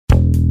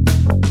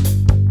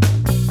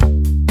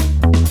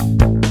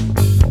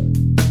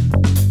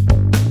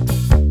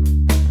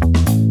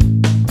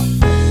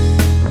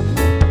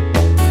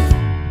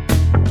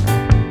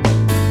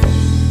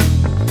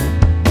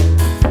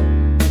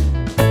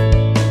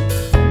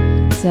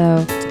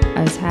So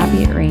I was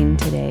happy it rained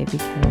today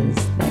because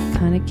that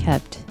kind of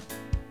kept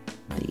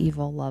the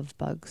evil love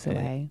bugs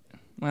away.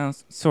 Well,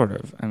 sort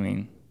of. I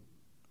mean,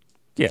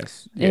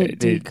 yes. It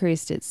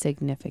decreased it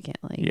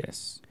significantly.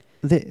 Yes.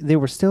 They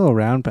were still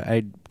around, but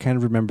I kind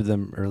of remember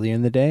them early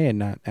in the day and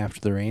not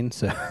after the rain.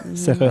 So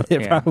so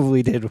it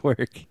probably did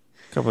work.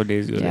 A couple of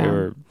days ago, they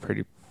were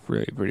pretty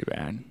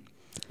bad.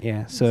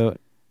 Yeah. So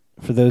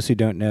for those who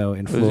don't know,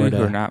 in Florida,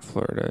 who are not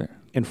Florida,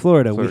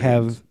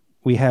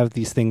 we have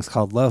these things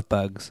called love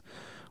bugs,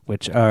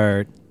 which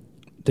they're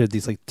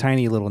these like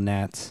tiny little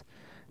gnats,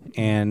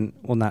 and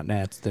not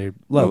gnats, they're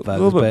love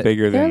bugs, a little bit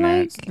bigger than like,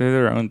 gnats. They're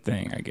their own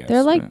thing, I guess.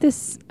 They're like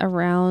this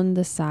around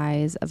the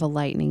size of a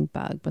lightning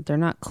bug, but they're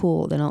not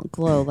cool. They don't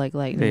glow like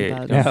lightning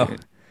bugs. No.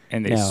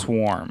 And they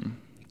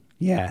swarm.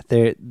 Yeah,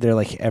 they're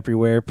like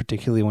everywhere,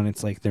 particularly when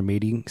it's like their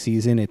mating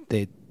season.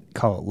 They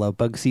call it love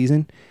bug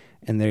season,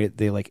 and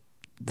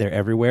they're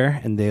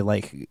everywhere, and they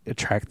like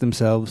attract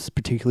themselves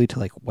particularly to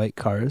like white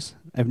cars,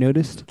 I've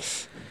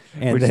noticed.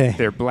 And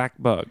they're black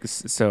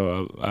bugs,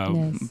 so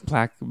a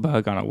black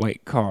bug on a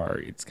white car,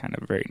 it's kind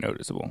of very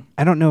noticeable.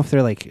 I don't know if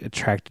they're like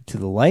attracted to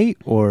the light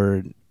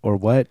or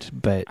what,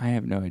 but I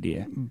have no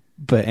idea.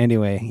 But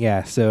anyway,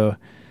 yeah. So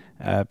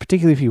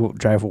particularly if you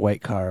drive a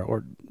white car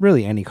or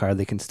really any car,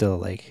 they can still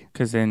like.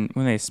 Because then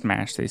when they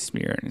smash, they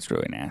smear, and it's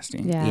really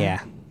nasty.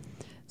 Yeah.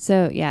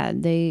 So yeah,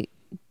 they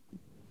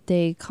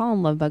call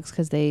them love bugs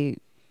because they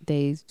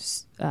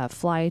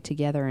fly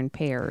together in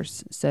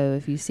pairs. So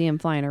if you see them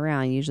flying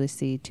around, you usually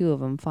see two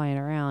of them flying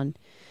around.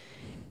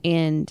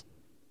 And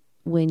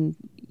when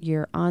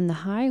you're on the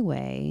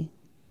highway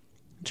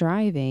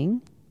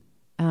driving,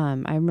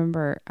 I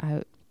remember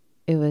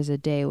it was a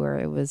day where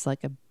it was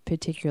like a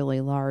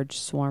particularly large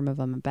swarm of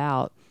them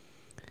about.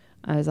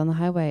 I was on the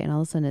highway and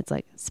all of a sudden it's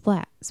like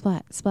splat,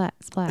 splat, splat,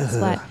 splat,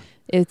 splat.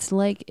 It's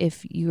like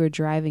if you were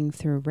driving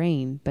through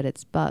rain, but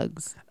it's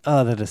bugs.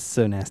 Oh, that is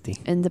so nasty.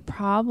 And the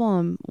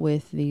problem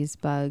with these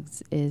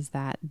bugs is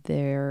that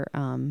their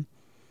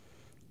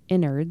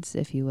innards,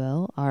 if you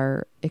will,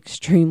 are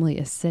extremely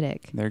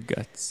acidic. Their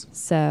guts.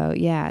 So,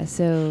 yeah.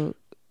 So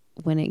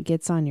when it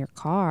gets on your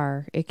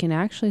car, it can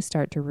actually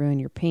start to ruin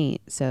your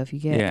paint. So if you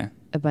get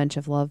a bunch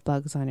of love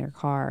bugs on your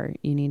car,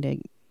 you need to,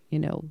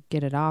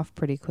 get it off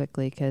pretty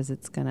quickly because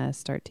it's going to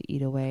start to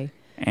eat away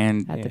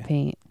at the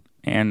paint.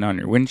 And on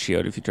your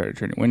windshield, if you try to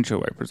turn your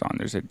windshield wipers on,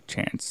 there's a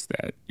chance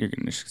that you're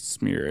going to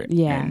smear it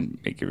and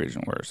make your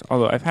vision worse.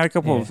 Although I've had a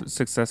couple of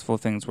successful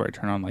things where I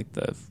turn on like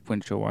the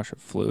windshield washer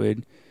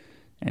fluid,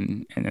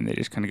 and then they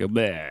just kind of go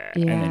bleh,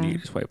 and then you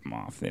just wipe them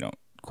off. They don't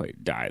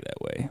quite die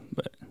that way,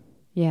 but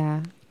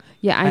yeah,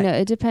 I know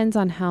it depends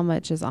on how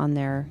much is on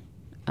there.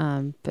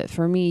 But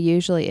for me,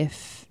 usually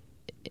if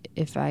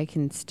I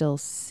can still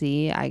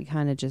see, I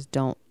kind of just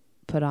don't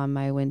put on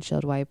my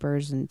windshield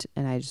wipers and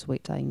I just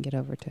wait till I can get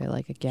over to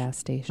like a gas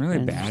station.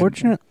 Really bad. I would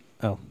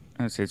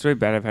say it's really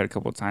bad. I've had a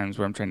couple of times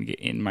where I'm trying to get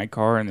in my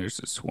car and there's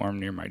a swarm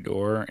near my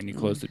door, and you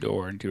close the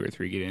door and 2 or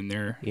 3 get in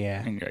there.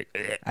 Yeah. And you're like,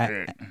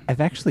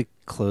 I've actually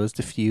closed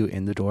a few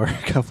in the door a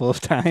couple of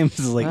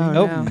times. Like,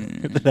 no.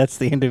 That's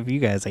the end of you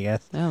guys, I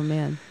guess. Oh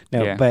man.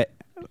 No, but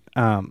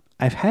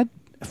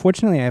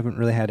fortunately I haven't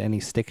really had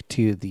any stick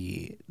to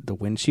the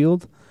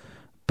windshield,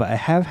 but I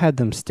have had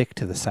them stick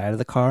to the side of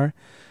the car.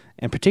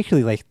 And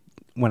particularly, like,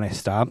 when I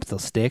stop, they'll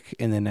stick.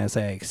 And then as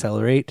I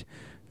accelerate,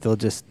 they'll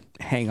just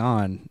hang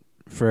on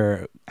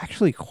for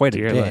actually quite a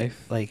bit.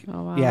 Life. Like,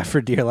 for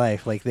dear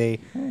life. Like, they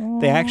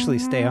actually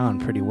stay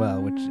on pretty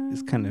well, which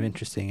is kind of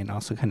interesting and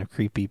also kind of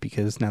creepy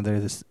because now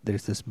there's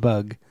this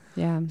bug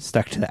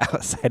stuck to the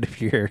outside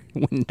of your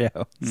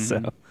window. Mm-hmm.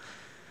 So,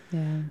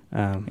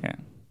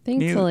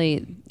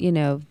 Thankfully,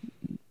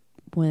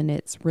 when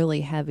it's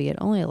really heavy, it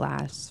only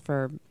lasts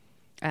for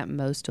at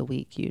most a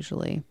week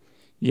usually.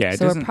 Yeah,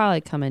 so we're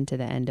probably coming to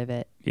the end of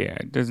it. Yeah,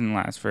 it doesn't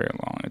last very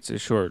long. It's a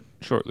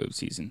short-lived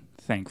season,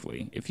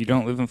 thankfully. If you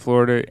don't live in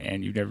Florida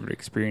and you've never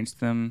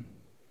experienced them,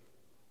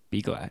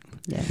 be glad.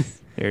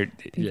 Yes. Be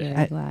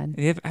very glad.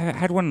 I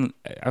had one,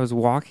 I was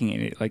walking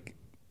and it like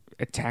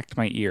attacked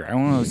my ear. I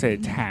don't want to say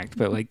attacked,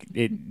 but like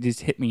it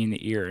just hit me in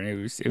the ear, and it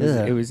was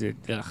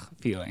a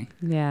feeling.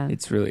 Yeah.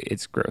 It's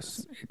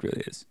gross. It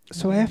really is.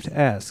 So I have to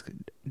ask,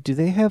 do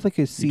they have like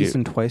a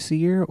season twice a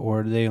year, or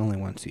are they only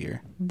once a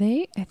year?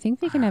 I think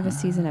they can have a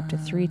season up to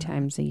 3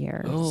 times a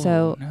year. Oh,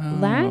 so no.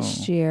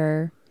 last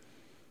year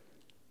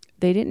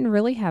they didn't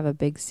really have a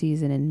big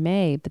season in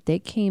May, but they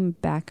came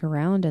back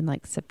around in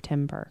like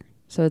September.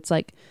 So it's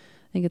like,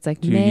 I think it's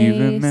like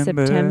May,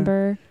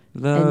 September.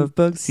 Love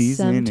bug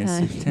season in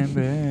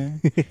September.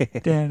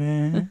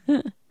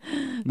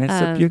 Mess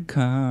up your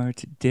car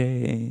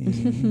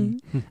today.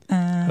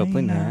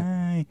 Hopefully not.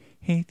 I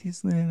hate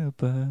these little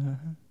bugs.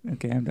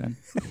 Okay, I'm done.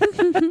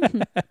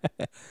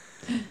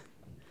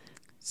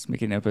 Just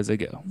making up as I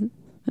go.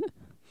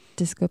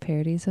 Disco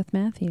parodies with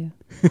Matthew.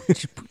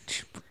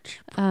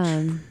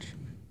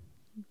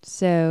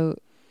 So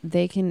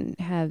they can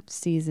have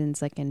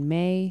seasons like in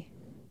May,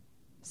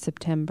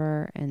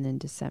 September, and then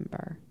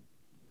December.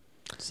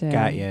 So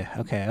Got you.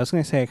 Okay, I was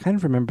gonna say I kind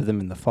of remember them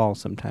in the fall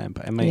sometime,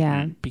 but I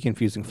might be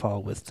confusing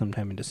fall with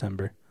sometime in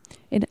December.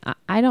 And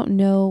I don't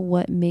know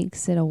what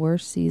makes it a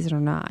worse season or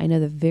not. I know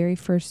the very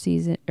first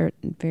season or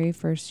very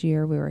first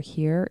year we were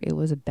here, it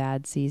was a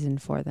bad season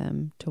for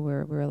them to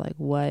where we were like,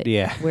 what?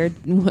 Yeah.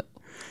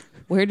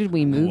 Where did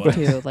we move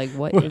to? Like,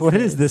 what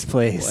is this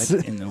place?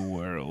 What in the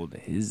world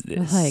is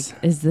this?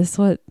 Like, is this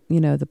what,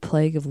 the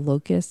plague of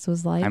locusts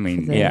was like? I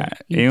mean, for the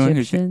anyone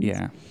Egyptians?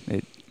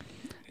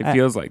 it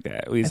feels like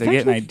that. At least I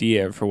get an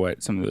idea for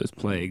what some of those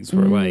plagues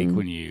were like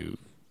when you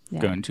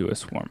go into a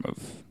swarm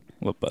of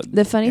love bugs.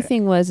 The funny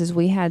thing is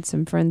we had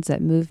some friends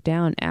that moved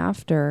down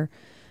after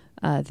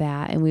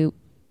that, and we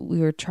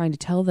were trying to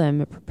tell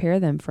them and prepare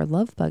them for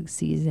love bug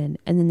season,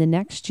 and then the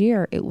next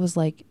year it was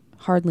like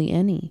hardly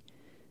any,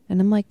 and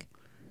I'm like,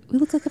 we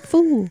look like a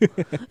fool.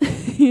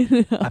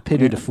 I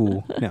pitied a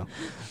fool. No,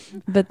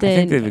 but then I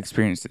think they've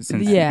experienced it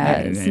since.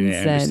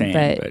 since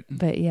then.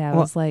 But yeah, it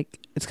was like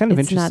it's kind of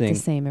it's interesting. Not the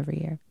same every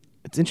year.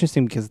 It's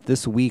interesting because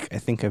this week I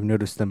think I've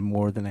noticed them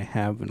more than I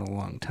have in a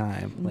long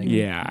time. Like,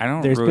 I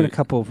don't. There's been a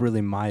couple of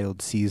really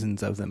mild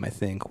seasons of them. I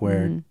think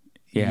where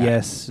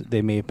yes,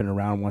 they may have been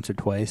around once or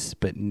twice,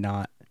 but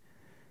not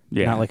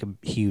like a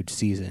huge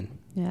season.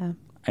 Yeah,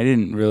 I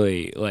didn't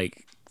really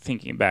like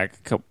thinking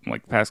back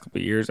past couple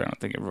of years. I don't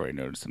think I've really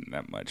noticed them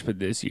that much, but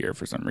this year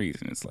for some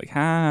reason it's like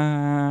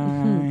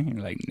hi,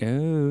 you're like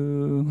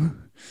no,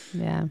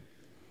 yeah.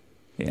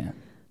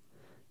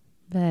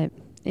 But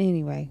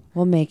anyway,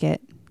 we'll make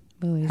it.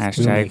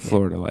 Hashtag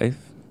Florida life,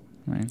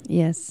 right?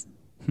 Yes,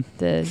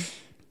 the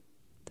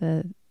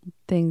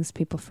things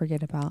people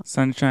forget about: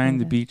 sunshine,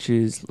 the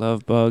beaches,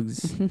 love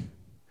bugs,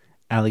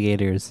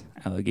 alligators.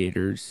 Of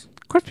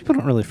course, people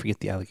don't really forget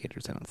the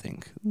alligators. I don't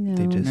think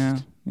they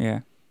just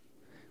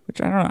Which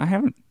I don't know. I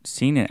haven't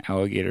seen an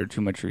alligator too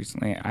much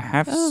recently. I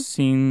have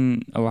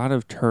seen a lot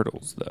of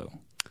turtles though,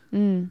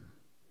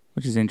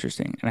 which is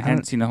interesting. And I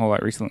hadn't seen a whole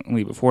lot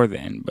recently before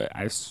then, but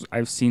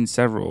I've seen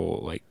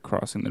several like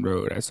crossing the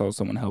road. I saw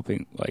someone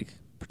helping like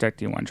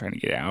protecting one trying to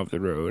get out of the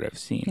road. I've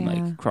seen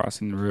like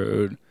crossing the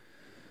road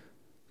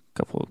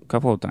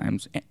couple of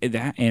times.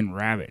 That and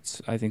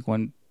rabbits. I think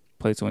one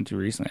place I went to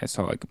recently, I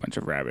saw like a bunch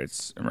of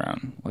rabbits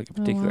around like a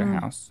particular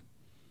house.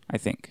 I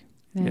think.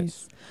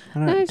 Nice.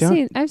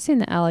 Yes. I've seen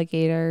the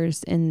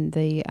alligators in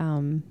the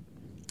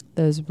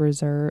those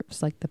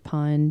reserves, like the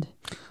pond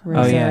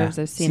reserves.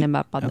 I've seen them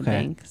up on the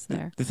banks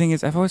there. The thing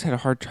is, I've always had a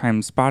hard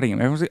time spotting them.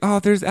 Everyone's like,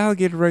 "Oh, there's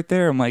alligator right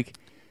there." I'm like,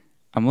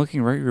 I'm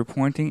looking right where you're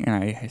pointing, and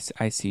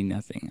I see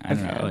nothing. I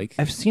don't know. Like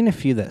I've seen a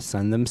few that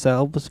sun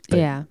themselves,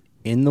 but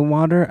in the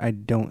water, I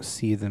don't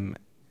see them.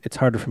 It's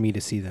harder for me to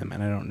see them,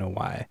 and I don't know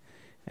why.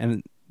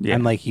 And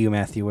I'm like you,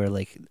 Matthew, where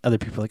like other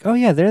people are like, "Oh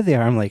yeah, there they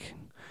are." I'm like,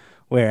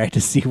 where? I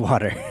just see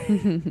water.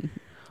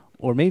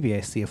 Or maybe I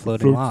see a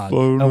floating log.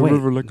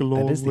 River like a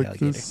log that is the like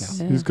alligator.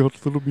 this. No. He's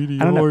got little beady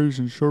eyes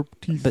and sharp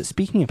teeth. But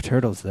speaking of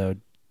turtles, though,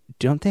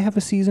 don't they have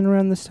a season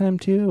around this time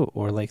too?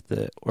 Or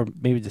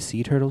maybe the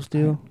sea turtles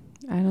do?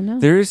 I don't know.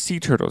 There is sea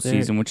turtle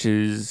season, which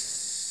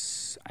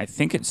is, I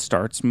think it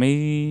starts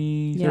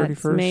May 31st.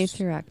 It's May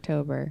through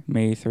October.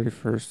 May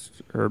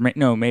 31st, or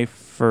May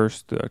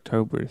 1st to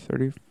October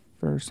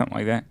 31st, something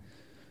like that.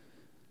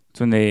 It's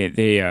when they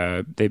lay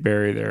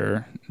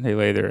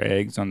their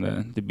eggs on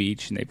the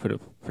beach, and they put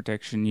up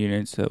protection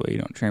units so that way you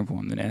don't trample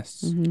on the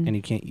nests. Mm-hmm. And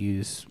you can't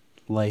use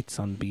lights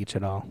on the beach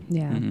at all.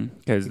 Yeah.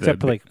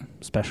 Except for like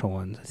special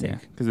ones, I think. Yeah,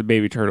 because the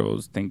baby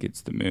turtles think it's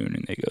the moon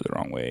and they go the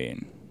wrong way,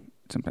 and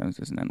sometimes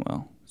it doesn't end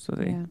well. So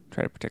they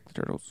try to protect the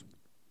turtles.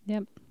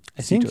 Yep.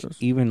 I think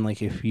even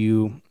like if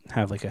you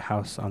have like a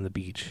house on the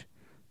beach,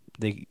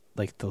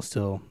 they'll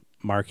still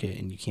mark it,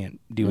 and you can't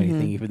do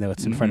anything even though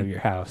it's in front of your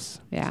house.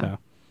 Yeah.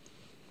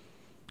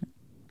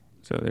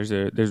 So there's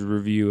a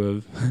review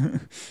of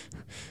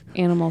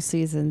animal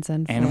seasons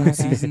in Florida. Animal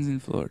seasons in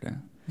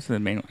Florida. So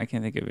the main one. I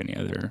can't think of any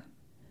other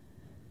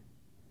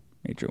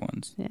major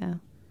ones. Yeah.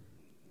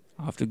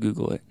 I'll have to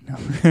Google it.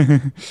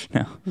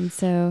 No. And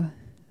so,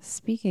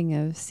 speaking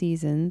of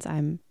seasons,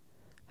 I'm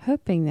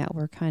hoping that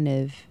we're kind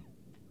of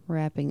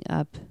wrapping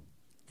up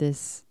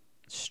this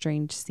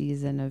strange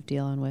season of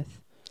dealing with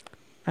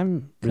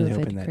I'm really COVID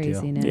hoping that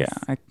craziness. too. Yeah,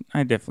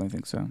 I definitely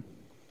think so.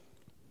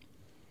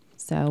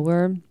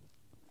 So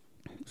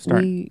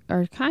we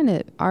are kind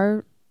of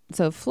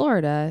so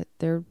Florida,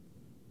 they've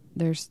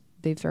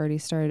already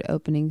started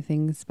opening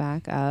things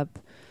back up,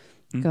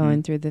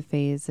 going through the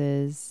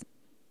phases.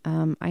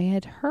 I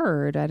had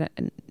heard, I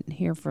didn't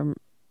hear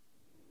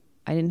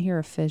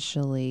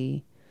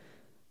officially,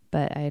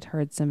 but I had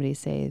heard somebody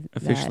say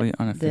officially, that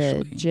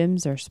unofficially, the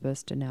gyms are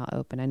supposed to now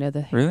open. I know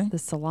the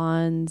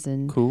salons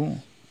and cool,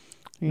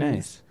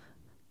 nice.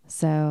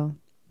 So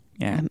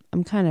yeah,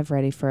 I'm kind of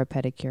ready for a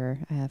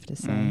pedicure, I have to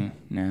say.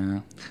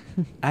 No.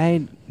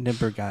 I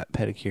never got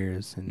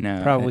pedicures and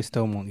probably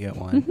still won't get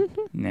one.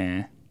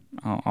 Nah.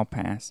 I'll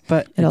pass.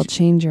 But it'll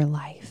change your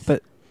life.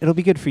 But it'll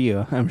be good for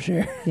you, I'm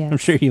sure. Yes. I'm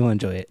sure you'll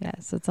enjoy it.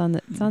 Yes, it's on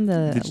the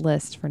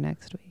list for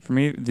next week. For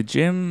me, the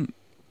gym,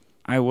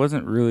 I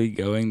wasn't really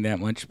going that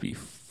much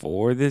before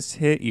before this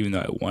hit, even though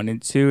I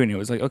wanted to. And it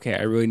was like, okay,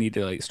 I really need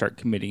to like start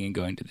committing and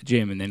going to the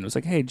gym. And then it was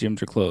like, hey,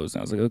 gyms are closed.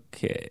 And I was like,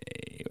 okay,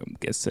 I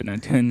guess I'm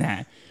not doing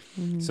that.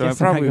 So Guess I I'm not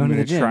probably going am to going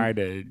the to gym. try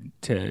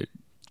to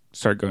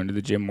start going to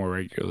the gym more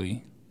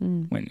regularly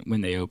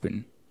when they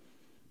open.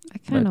 I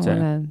kind of But,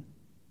 want to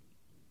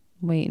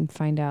wait and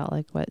find out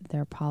like what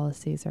their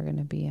policies are going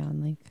to be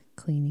on like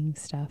cleaning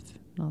stuff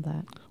and all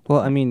that. Well,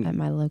 I mean, at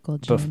my local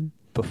gym.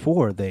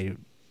 before they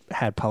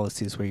had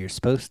policies where you're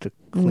supposed to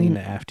clean Mhm.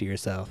 it after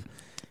yourself.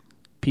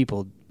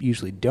 People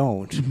usually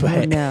don't,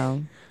 but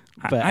No.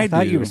 but I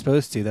thought do. you were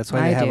supposed to. That's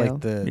why they I have do.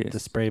 like the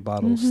Yes. spray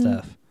bottle Mhm.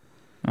 stuff.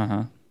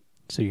 Uh-huh.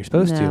 So you're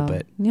supposed No. to,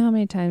 but You know how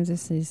many times I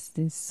see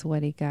these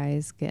sweaty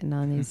guys getting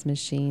on these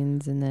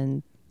machines and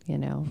then,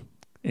 then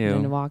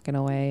Ew. walking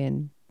away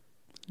and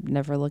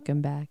never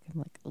looking back. I'm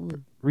like,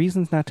 ooh.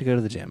 reasons not to go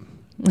to the gym.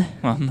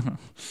 Well, no.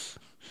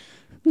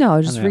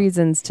 No, just don't know.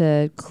 reasons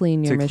to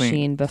clean your To clean-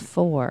 machine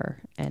before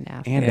and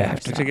after. And Yeah,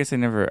 after. which I guess I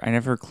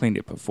never cleaned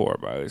it before,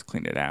 but I always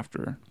cleaned it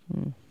after.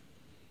 Mm.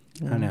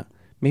 I don't know.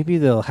 Maybe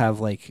they'll have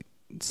like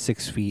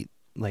 6 feet,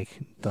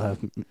 like they'll have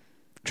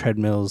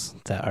treadmills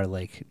that are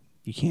like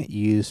you can't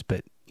use,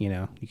 but you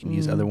can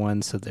use other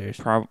ones. So there's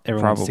everyone's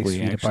 6 Probably,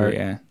 feet actually, apart.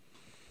 yeah.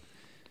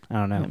 I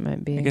don't know. It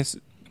might be. I guess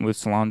with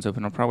salons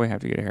open, I'll probably have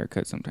to get a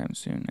haircut sometime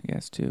soon, I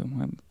guess, too.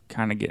 I'm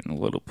kind of getting a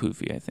little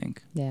poofy, I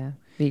think. Yeah.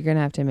 But you're going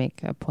to have to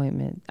make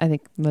appointments. I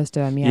think most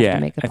of them you have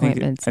to make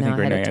appointments I think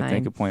now right ahead now of you have to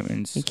make time.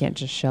 appointments. You can't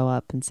just show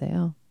up and say,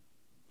 oh,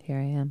 here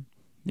I am.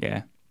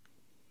 Yeah.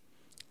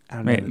 I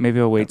don't know. Maybe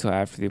I'll wait till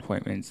after the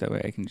appointments. That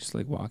way I can just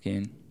like walk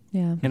in.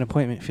 Yeah. An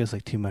appointment feels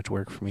like too much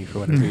work for me for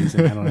whatever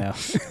reason. I don't know.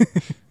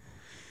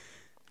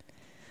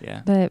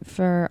 Yeah. But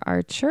for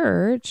our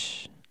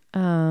church,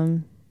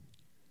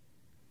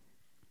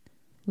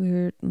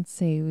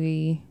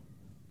 we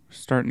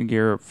Starting to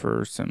gear up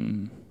for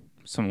some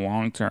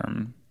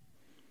long-term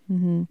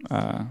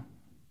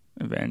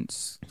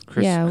events,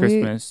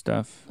 Christmas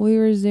stuff. we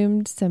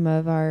resumed some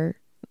of our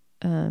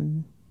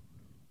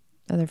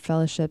other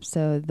fellowships.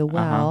 So the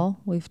Well,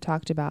 we've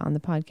talked about on the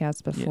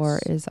podcast before,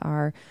 Yes. is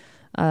our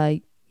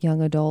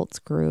young adults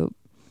group.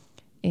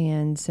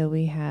 And so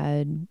we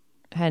hadn't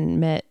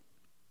met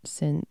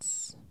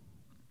since,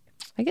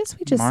 I guess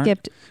we just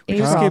skipped We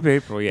April. just skip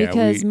April, yeah.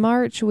 Because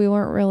March, we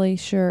weren't really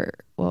sure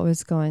what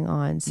was going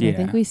on. So I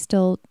think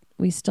Yeah.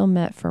 we still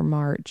met for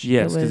March.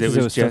 Yes, because it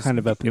was still just kind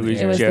of up in it the was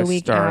air. It was just the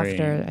week starting.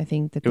 after, I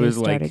think, that It they was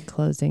like- started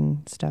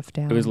closing stuff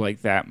down. It was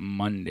like that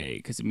Monday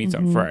because it meets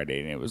on Friday,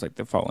 and it was like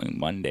the following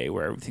Monday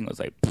where everything was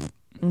like.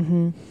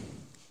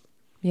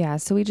 Yeah,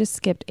 so we just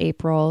skipped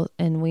April,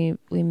 and we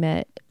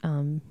met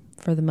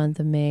for the month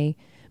of May.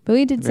 But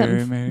we did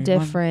something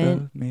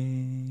different.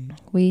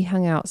 We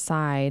hung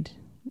outside,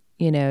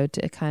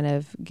 to kind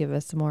of give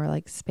us more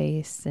like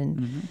space,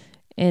 and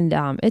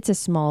it's a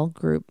small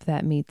group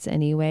that meets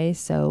anyway,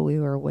 so we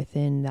were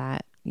within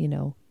that,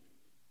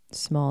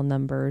 small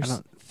numbers. I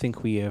don't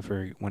think we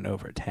ever went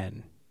over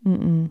 10,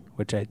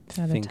 which I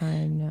At think a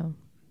time, no.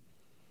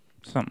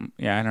 Something,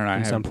 yeah, I don't know.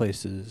 in some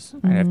places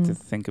I have to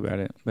think about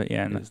it, but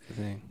yeah, is the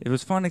thing. it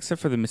was fun except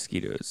for the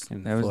mosquitoes.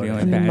 And That was the Florida.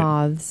 only And the bad.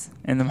 moths,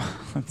 And the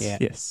moths. Yeah.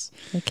 Yes.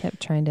 they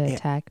kept trying to Yeah.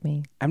 attack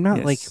me. I'm not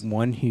Yes. like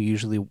one who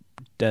usually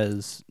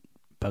does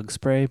bug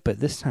spray, but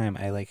this time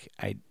I'm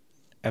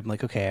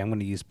like, okay, I'm going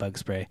to use bug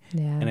spray,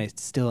 Yeah. and I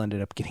still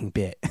ended up getting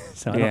bit.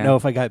 So I Yeah. don't know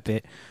if I got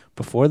bit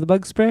before the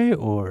bug spray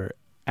or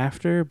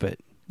after, but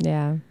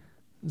Yeah.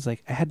 it's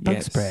like I had bug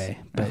Yes. spray,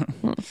 but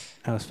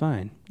I was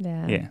fine.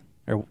 Yeah. Yeah.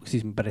 Or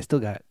excuse me, but I still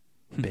got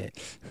bit.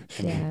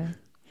 I mean,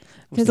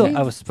 Yeah.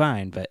 I was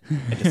fine, but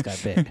I just got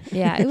bit.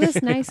 Yeah, it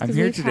was nice I'm because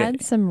here we've today.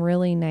 had some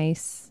really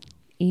nice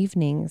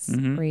evenings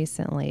Mhm.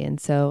 recently, and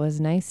so it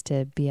was nice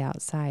to be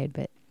outside.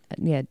 But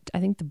yeah, I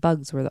think the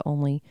bugs were the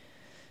only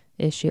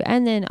issue.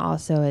 And then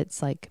also,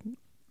 it's like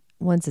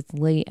once it's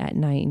late at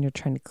night and you're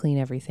trying to clean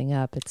everything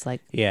up, it's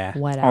like Yeah,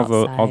 wet all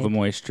outside. the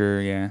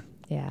moisture. Yeah.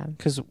 Yeah,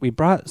 because we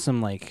brought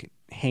some like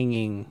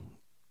hanging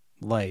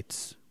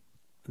lights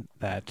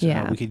that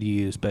Yeah. we could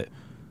use, but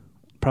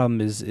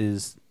problem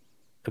is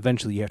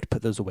eventually you have to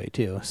put those away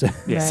too. So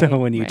Yeah. so Right,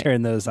 when you right.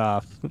 turn those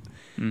off,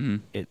 Mm-hmm.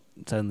 it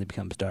suddenly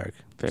becomes dark.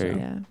 Very. So,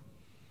 yeah.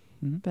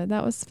 Mhm. But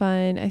that was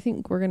fun. I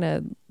think we're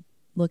gonna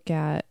look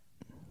at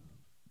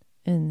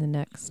in the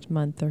next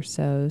month or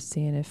so,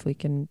 seeing if we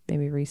can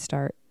maybe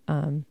restart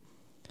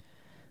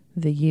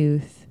the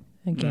youth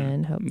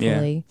again.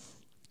 Hopefully,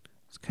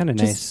 it's kind of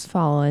just nice.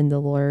 following the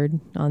Lord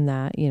on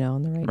that,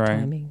 on the right, Right.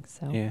 timing.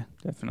 So Yeah,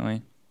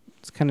 Definitely.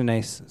 it's kind of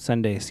nice.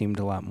 Sunday seemed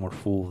a lot more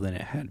full than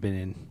it had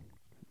been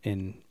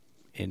in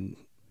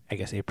I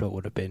guess April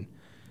would have been.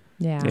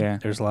 yeah, Yeah.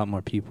 There's a lot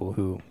more people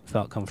who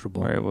felt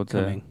comfortable We're able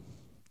to. coming.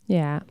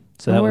 yeah.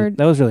 So And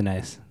that was really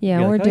nice. Yeah,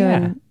 You're we're like, "Oh,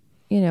 doing,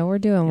 yeah." we're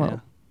doing Yeah.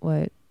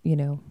 what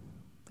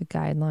the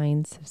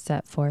guidelines have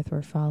set forth.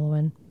 We're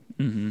following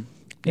Mm-hmm.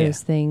 Yeah.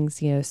 those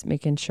things,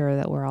 making sure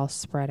that we're all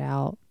spread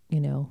out,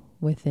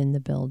 within the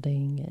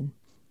building. And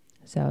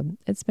so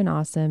it's been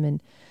awesome.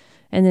 And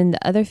then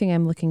the other thing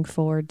I'm looking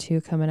forward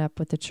to coming up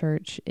with the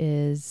church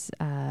is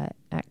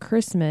at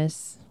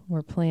Christmas,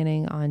 we're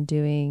planning on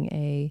doing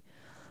a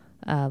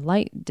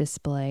light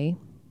display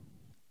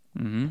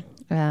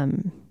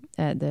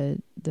at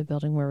the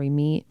building where we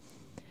meet,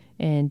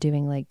 and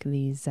doing like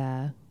these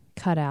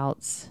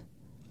cutouts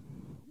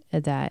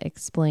that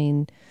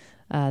explain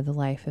the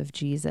life of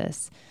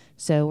Jesus.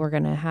 So we're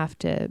going to have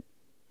to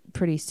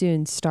pretty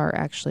soon start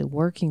actually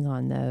working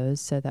on those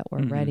so that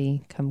we're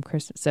ready come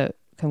Christmas. So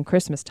come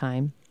Christmas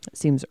time, it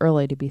seems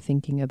early to be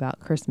thinking about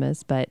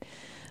Christmas, but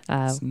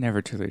it's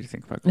never too late to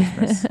think about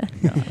Christmas.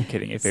 No, I'm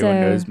kidding. If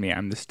anyone knows me,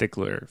 I'm the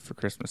stickler for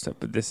Christmas stuff,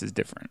 but this is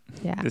different.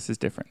 Yeah. This is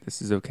different.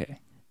 This is okay.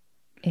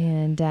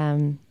 And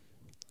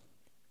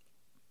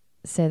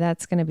so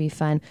that's going to be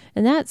fun.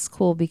 And that's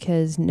cool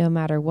because no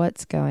matter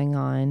what's going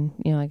on,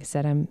 you know, like I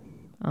said,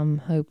 I'm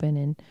hoping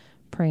and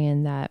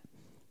praying that,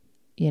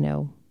 you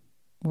know,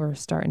 we're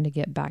starting to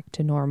get back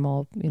to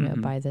normal, you know,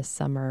 by this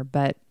summer.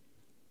 But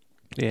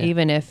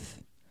even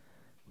if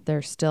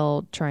they're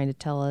still trying to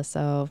tell us,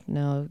 oh,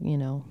 no, you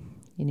know,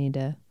 you need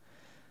to,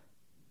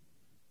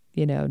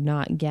 you know,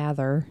 not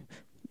gather,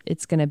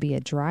 it's going to be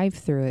a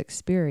drive-through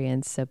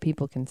experience so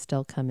people can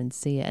still come and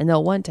see it. And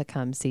they'll want to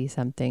come see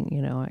something,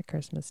 you know, at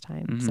Christmas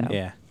time. So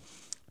Yeah.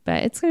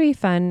 But it's going to be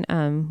fun.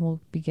 We'll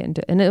be getting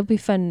to, and it'll be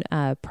fun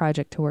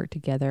project to work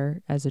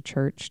together as a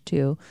church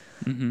too.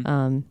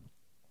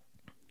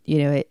 You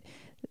know,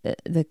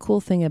 the cool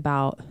thing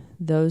about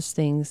those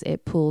things,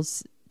 it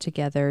pulls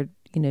together,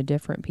 you know,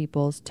 different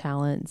people's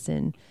talents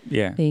and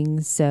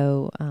things.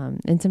 So,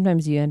 and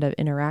sometimes you end up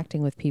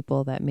interacting with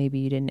people that maybe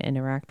you didn't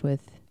interact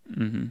with,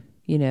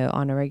 you know,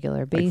 on a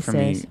regular basis.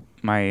 Like for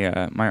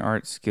me, my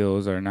art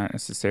skills are not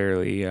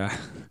necessarily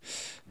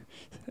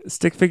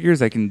stick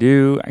figures. I can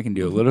do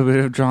a little bit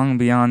of drawing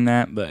beyond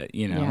that, but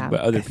you know, but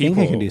other people,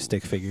 think I can do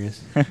stick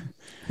figures.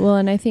 Well,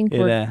 and I think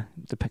it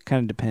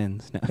kind of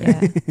depends. No.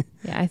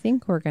 Yeah, I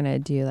think we're gonna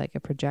do like a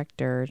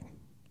projector.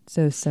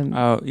 So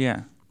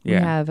we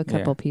have a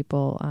couple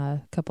people,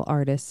 a couple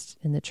artists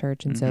in the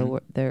church, and so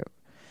they're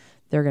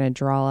gonna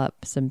draw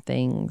up some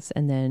things,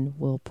 and then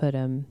we'll put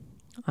them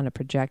on a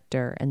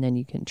projector, and then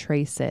you can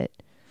trace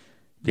it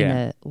in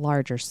a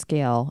larger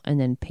scale, and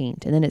then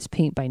paint, and then it's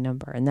paint by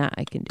number, and that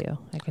I can do.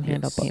 I can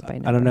handle paint by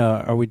number. I don't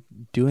know. Are we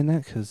doing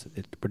that because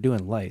we're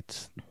doing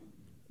lights?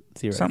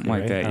 Something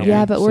like that.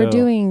 Yeah, but we're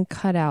doing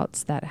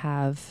cutouts that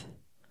have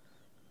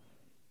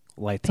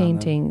lights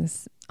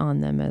paintings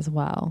on them as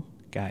well.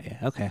 Got you.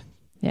 Okay.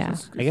 Yeah.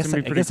 I guess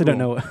I don't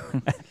know.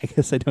 I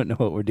guess I don't know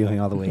what we're doing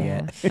all the way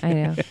yet. I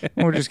know.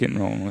 We're just getting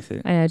rolling with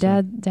it. I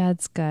know.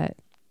 Dad's got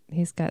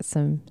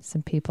some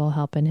people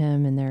helping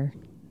him, and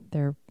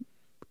they're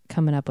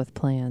coming up with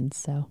plans.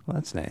 So well,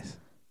 that's nice.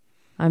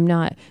 I'm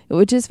not,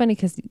 which is funny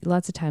because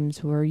lots of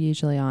times we're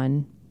usually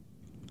on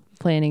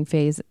planning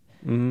phase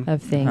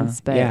of things,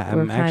 but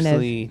we're I'm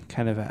actually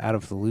kind of out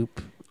of the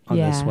loop on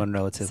this one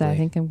relatively. So I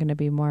think I'm going to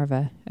be more of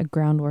a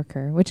ground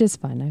worker, which is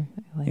fun.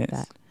 I like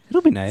that.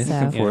 It'll be nice.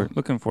 So,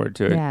 looking forward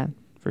to it. Yeah,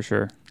 for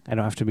sure. I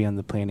don't have to be on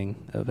the planning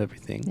of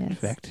everything. In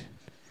fact,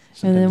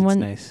 and then it's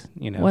nice,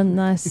 you know. One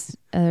last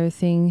other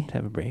thing to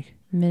have a break,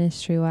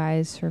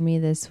 ministry-wise, for me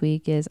this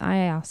week is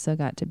I also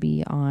got to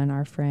be on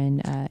our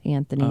friend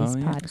Anthony's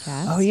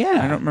podcast. Oh yeah,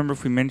 I don't remember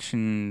if we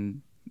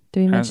mentioned.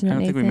 Did we mention that? I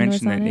don't Nathan think we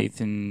mentioned that was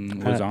Nathan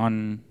was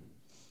on.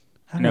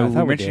 No,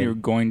 we mentioned you were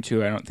going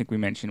to. I don't think we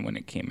mentioned when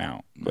it came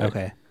out.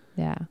 Okay.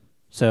 Yeah.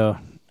 So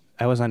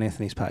I was on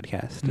Anthony's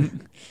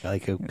podcast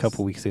like a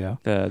couple weeks ago.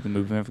 The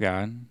Movement of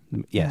God.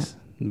 Yes.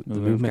 The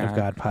Movement of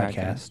God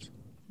podcast.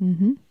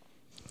 Mm-hmm.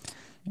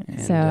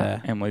 And so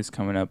Emily's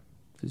coming up.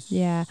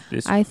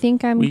 This I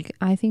think week.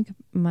 I think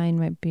mine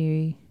might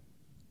be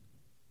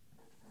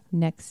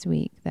next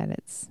week that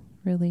it's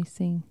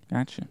releasing.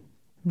 Gotcha.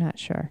 I'm not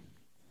sure.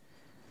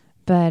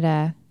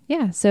 But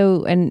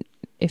so, and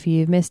if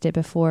you've missed it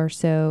before,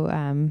 so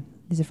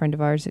he's a friend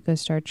of ours that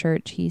goes to our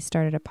church. He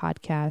started a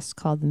podcast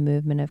called The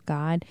Movement of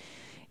God.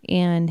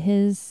 And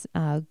his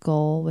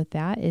goal with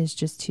that is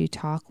just to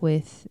talk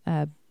with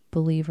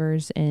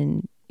believers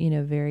in, you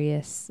know,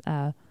 various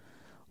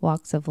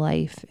walks of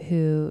life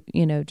who,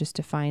 you know, just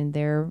to find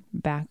their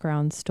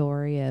background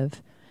story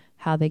of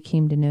how they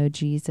came to know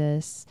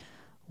Jesus,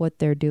 what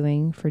they're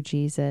doing for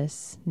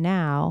Jesus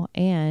now,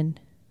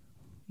 and,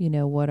 you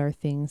know, what are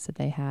things that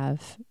they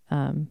have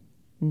in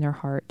their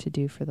heart to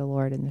do for the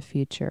Lord in the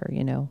future.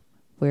 You know,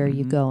 where are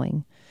you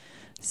going?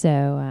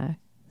 So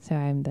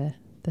I'm the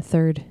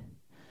third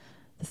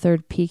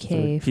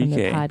PK from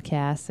the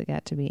podcast that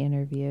got to be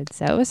interviewed.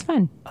 So it was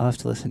fun. I'll have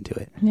to listen to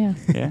it. Yeah.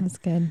 It was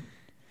good.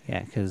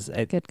 Yeah, because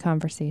good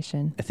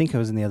conversation. I think I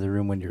was in the other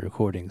room when you're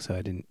recording, so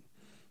I didn't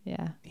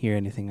hear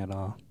anything at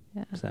all.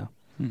 Yeah. So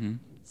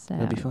so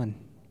it'll be fun.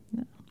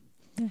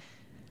 Yeah.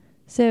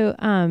 So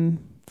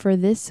for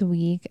this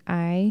week,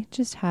 I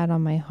just had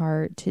on my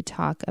heart to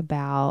talk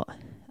about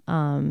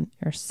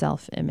your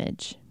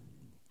self-image.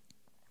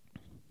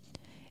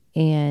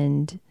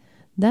 And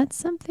that's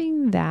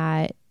something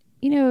that,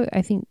 you know,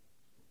 I think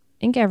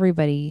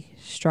everybody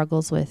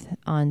struggles with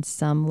on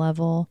some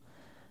level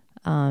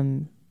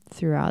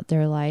throughout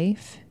their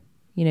life.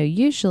 You know,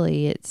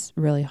 usually it's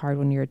really hard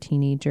when you're a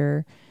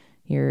teenager.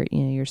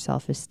 your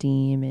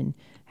self-esteem and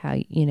how,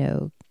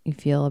 you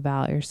feel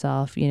about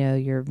yourself.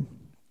 You're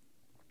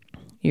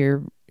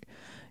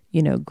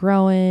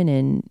growing,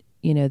 and,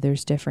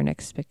 there's different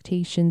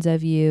expectations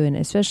of you. And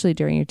especially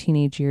during your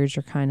teenage years,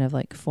 you're kind of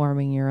like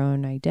forming your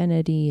own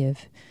identity of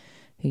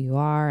who you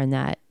are. And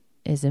that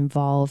is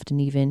involved in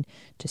even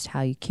just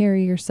how you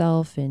carry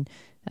yourself and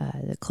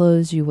the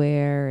clothes you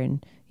wear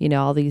and,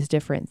 all these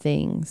different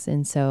things.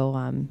 And so,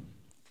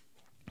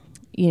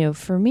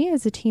 for me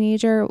as a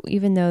teenager,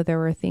 even though there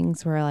were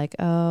things where like,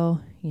 oh,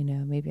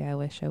 maybe I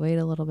wish I weighed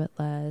a little bit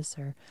less,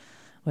 or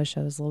wish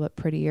I was a little bit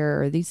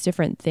prettier, or these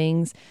different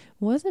things,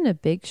 wasn't a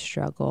big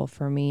struggle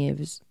for me. It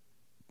was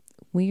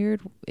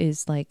weird.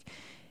 It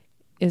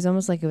was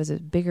almost like it was a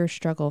bigger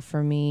struggle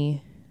for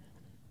me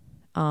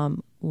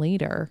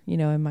later,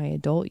 in my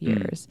adult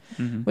years,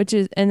 which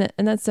is, and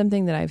that's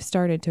something that I've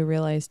started to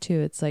realize too.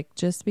 It's like,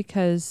 just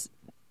because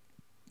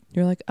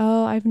you're like,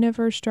 oh, I've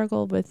never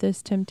struggled with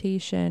this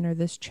temptation or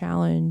this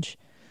challenge,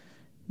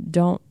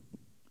 don't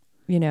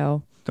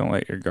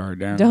let your guard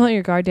down. Don't let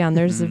your guard down.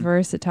 There's a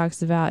verse that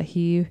talks about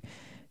he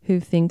who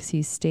thinks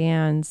he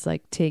stands,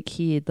 like, take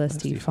heed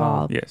lest he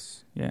fall.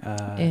 Yes. Yeah.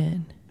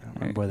 And I don't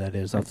remember where that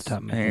is off the top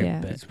of my head.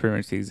 Yeah. It's pretty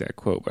much the exact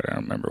quote, but I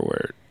don't remember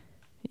where.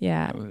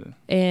 Yeah.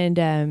 And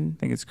I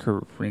think it's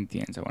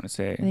Corinthians, I want to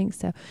say. I think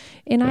so.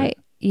 And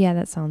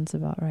that sounds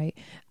about right.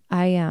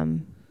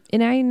 And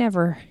I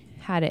never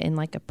had it in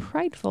like a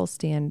prideful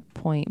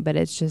standpoint, but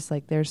it's just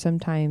like, there's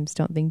sometimes,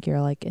 don't think you're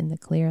like in the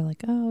clear,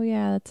 like, oh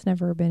yeah, that's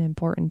never been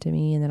important to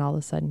me. And then all of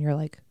a sudden you're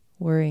like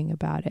worrying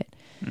about it.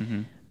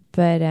 Mm-hmm.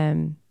 But,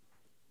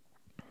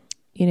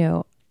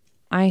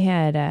 I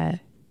had,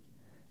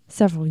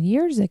 several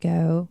years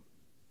ago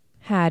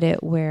had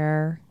it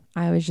where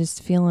I was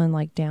just feeling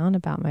like down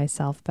about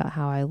myself, about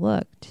how I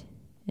looked,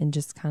 and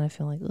just kind of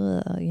feeling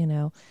like,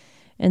 ugh,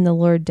 and the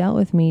Lord dealt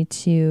with me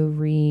to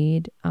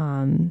read,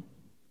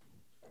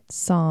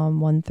 Psalm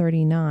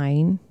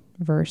 139,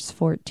 verse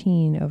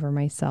 14 over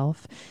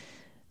myself.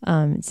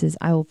 It says,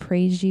 I will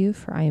praise you,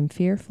 for I am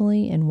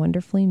fearfully and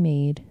wonderfully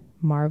made.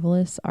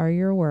 Marvelous are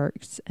your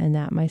works, and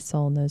that my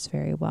soul knows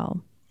very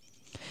well.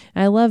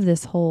 And I love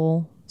this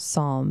whole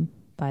psalm,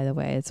 by the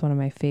way. It's one of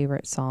my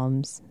favorite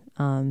psalms.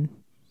 There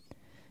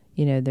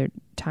are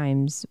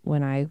times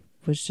when I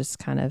was just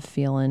kind of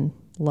feeling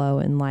low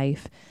in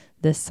life.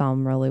 This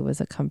psalm really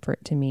was a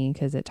comfort to me,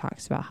 because it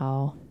talks about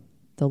how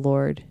the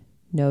Lord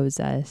knows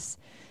us,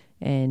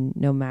 and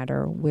no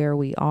matter where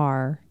we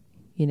are,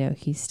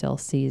 he still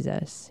sees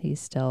us.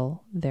 He's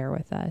still there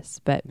with us.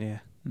 But yeah.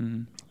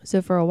 Mm-hmm.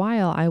 So for a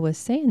while I was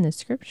saying the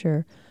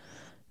scripture,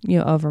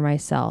 over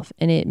myself,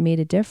 and it made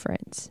a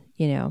difference,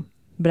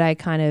 but I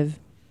kind of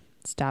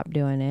stopped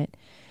doing it.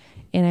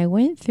 And I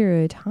went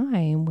through a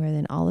time where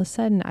then all of a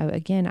sudden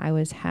I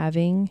was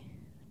having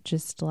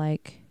just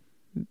like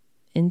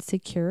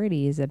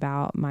insecurities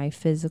about my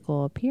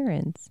physical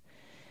appearance.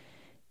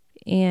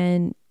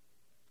 And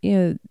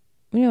in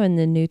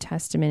the New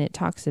Testament, it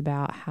talks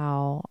about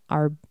how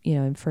our,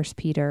 in 1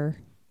 Peter,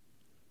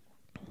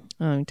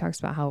 it talks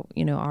about how,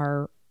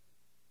 our,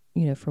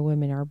 for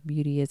women, our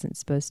beauty isn't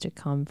supposed to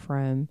come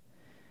from,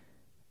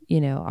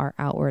 our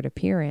outward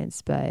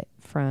appearance, but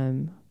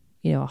from,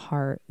 a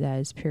heart that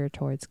is pure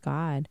towards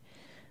God.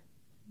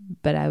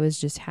 But I was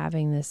just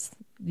having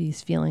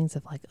these feelings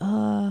of like,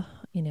 I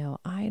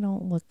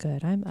don't look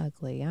good. I'm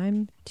ugly.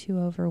 I'm too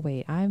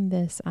overweight. I'm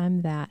this,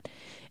 I'm that.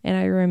 And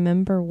I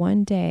remember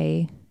one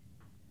day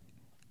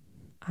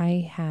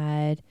I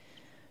had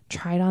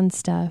tried on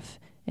stuff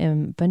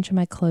and a bunch of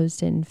my clothes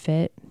didn't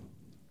fit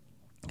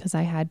because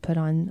I had put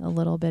on a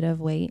little bit of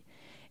weight,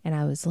 and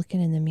I was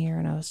looking in the mirror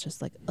and I was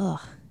just like,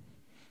 ugh,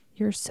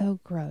 you're so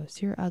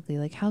gross. You're ugly.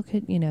 Like, how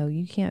could,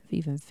 you can't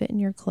even fit in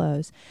your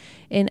clothes.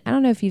 And I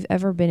don't know if you've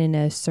ever been in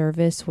a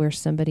service where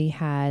somebody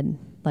had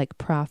like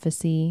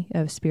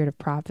a spirit of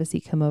prophecy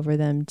come over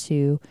them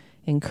to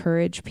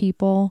encourage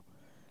people,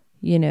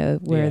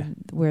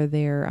 where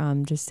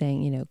they're just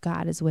saying,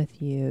 God is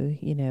with you,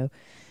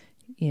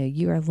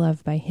 you are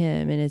loved by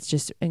him. And it's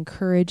just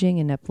encouraging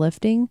and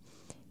uplifting.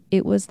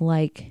 It was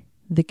like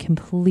the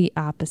complete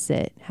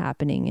opposite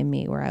happening in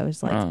me, where I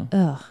was like,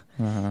 ugh,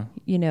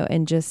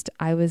 and just,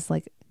 I was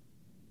like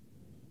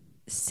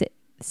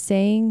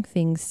saying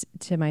things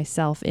to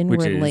myself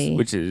inwardly.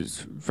 Which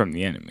is from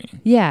the enemy.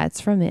 Yeah, it's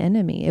from the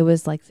enemy. It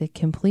was like the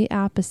complete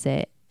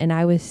opposite. And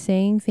I was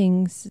saying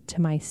things to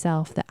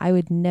myself that I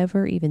would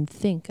never even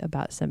think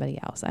about somebody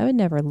else. I would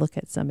never look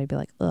at somebody and be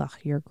like, ugh,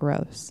 you're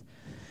gross.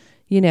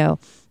 I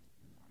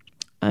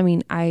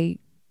mean, I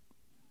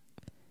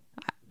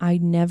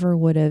never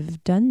would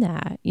have done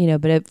that,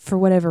 but for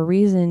whatever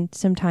reason,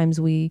 sometimes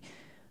we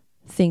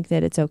think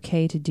that it's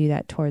okay to do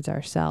that towards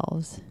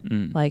ourselves.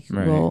 Right.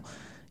 Well,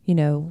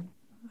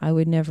 I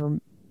would never,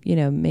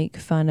 make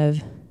fun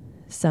of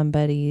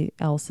somebody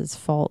else's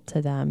fault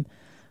to them,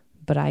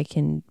 but I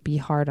can be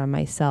hard on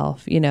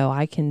myself.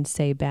 I can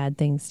say bad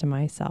things to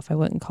myself. I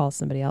wouldn't call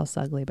somebody else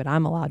ugly, but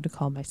I'm allowed to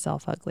call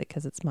myself ugly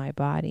because it's my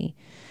body.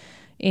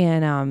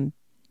 And,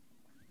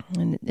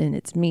 and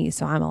it's me,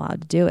 so I'm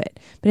allowed to do it.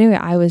 But anyway,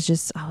 I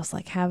was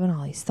like having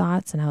all these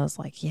thoughts, and I was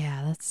like,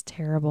 yeah, that's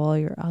terrible.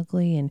 You're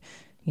ugly, and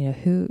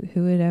who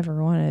would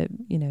ever want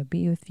to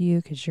be with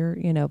you because you're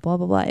blah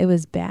blah blah. It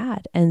was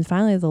bad. And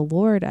finally, I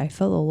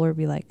felt the Lord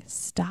be like,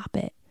 stop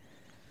it.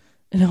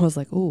 And I was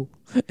like, ooh,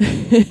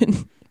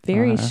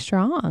 very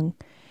strong.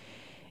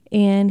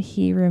 And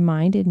he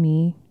reminded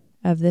me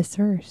of this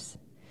verse.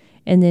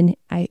 And then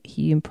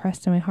he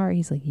impressed on my heart.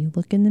 He's like, you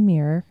look in the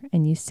mirror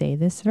and you say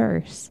this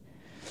verse.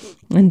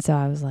 And so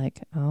I was like,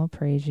 I'll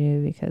praise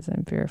you because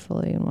I'm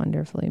fearfully and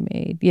wonderfully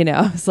made.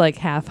 I was like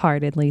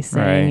half-heartedly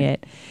saying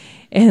it.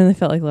 And I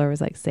felt like the Lord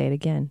was like, say it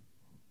again.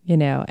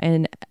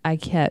 And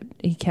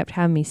he kept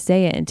having me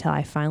say it until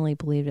I finally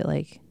believed it.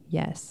 Like,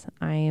 yes,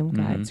 I am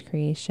God's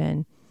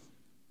creation.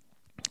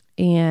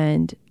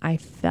 And I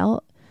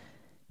felt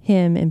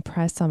him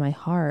impress on my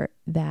heart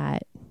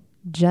that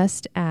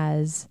just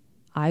as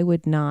I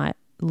would not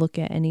look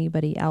at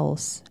anybody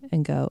else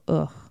and go,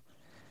 ugh,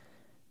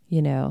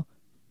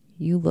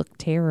 you look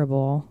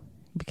terrible,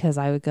 because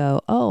I would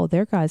go, oh,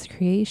 they're God's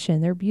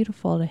creation. They're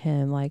beautiful to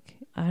him. Like,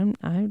 I'm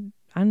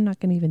not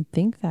going to even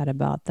think that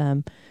about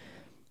them.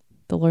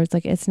 The Lord's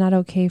like, it's not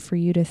okay for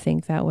you to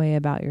think that way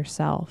about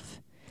yourself.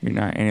 You're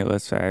not any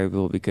less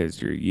valuable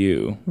because you're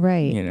you.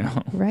 Right.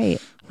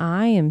 Right.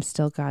 I am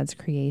still God's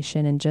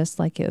creation. And just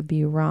like it would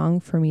be wrong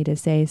for me to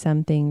say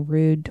something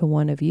rude to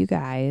one of you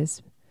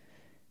guys,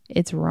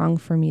 it's wrong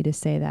for me to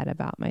say that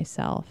about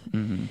myself.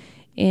 Mm-hmm.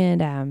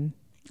 And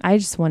I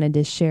just wanted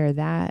to share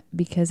that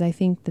because I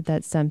think that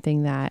that's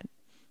something that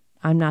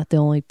I'm not the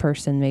only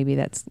person maybe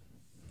that's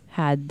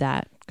had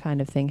that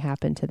kind of thing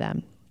happen to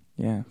them.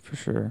 Yeah, for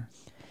sure.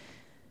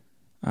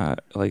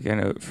 Like, I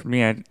know for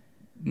me, I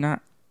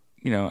not,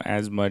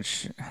 as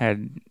much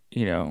had,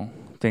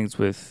 things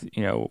with,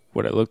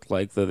 what it looked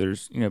like, though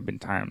there's, been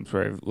times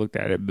where I've looked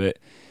at it, but,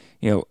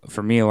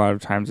 for me, a lot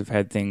of times I've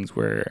had things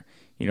where,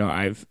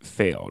 I've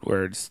failed,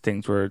 where it's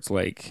things where it's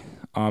like,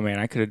 oh man,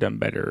 I could have done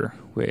better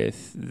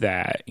with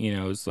that.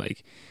 It's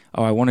like,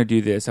 oh, I want to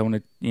do this. I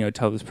want to,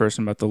 tell this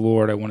person about the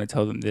Lord. I want to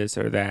tell them this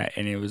or that.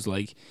 And it was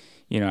like,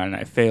 and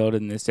I failed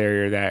in this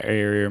area or that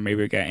area, or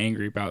maybe I got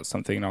angry about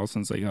something, and all of a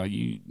sudden it's like, oh,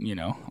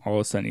 all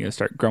of a sudden,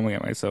 start grumbling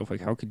at myself.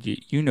 Like, how could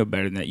you know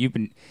better than that? You've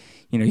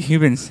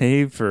been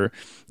saved for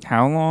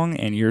how long,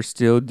 and you're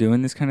still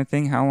doing this kind of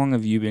thing? How long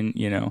have you been,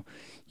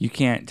 you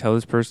can't tell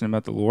this person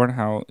about the Lord?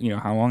 How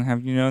long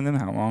have you known them?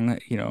 How long,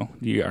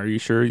 are you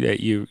sure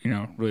that you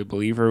really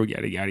believe her?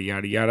 Yada, yada,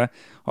 yada, yada.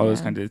 All those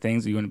kinds of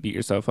things. You want to beat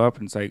yourself up,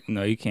 and it's like,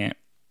 no, you can't,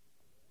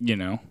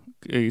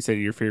 you said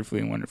you're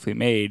fearfully and wonderfully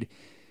made.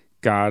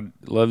 God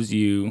loves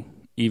you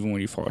even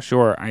when you fall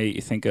short.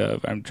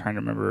 I'm trying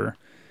to remember,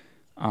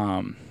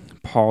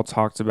 Paul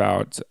talked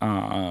about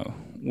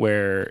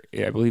where,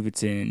 I believe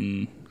it's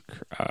in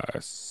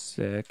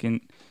 2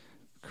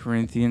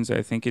 Corinthians,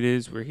 I think it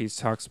is, where he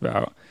talks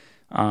about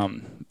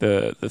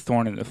the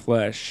thorn in the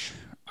flesh,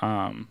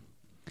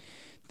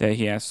 that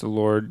he asked the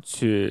Lord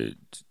to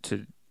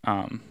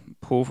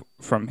pull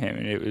from him.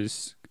 And it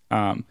was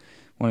one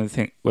of the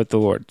things, what the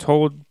Lord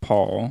told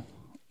Paul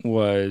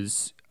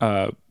was,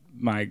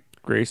 my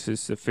grace is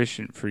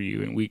sufficient for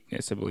you in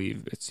weakness, I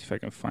believe. Let's see if I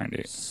can find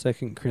it.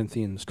 2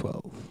 Corinthians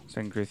 12.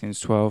 2 Corinthians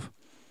 12.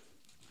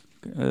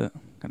 Gotta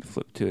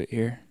flip to it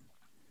here.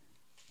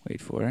 Wait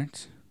for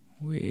it.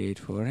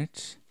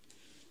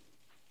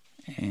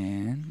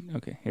 And,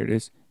 okay, here it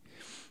is.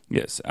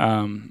 Yes,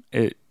 1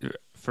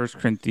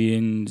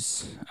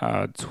 Corinthians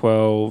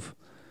 12,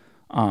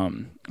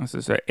 let's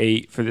just say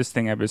 8. For this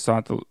thing I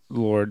besought the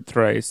Lord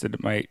thrice, that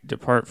it might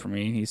depart from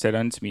me. He said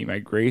unto me, my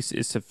grace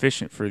is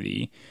sufficient for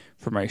thee,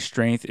 for my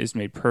strength is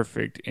made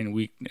perfect in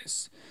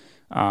weakness.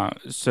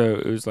 So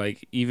it was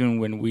like, even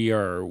when we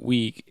are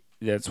weak,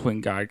 that's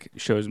when God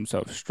shows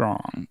himself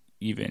strong,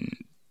 even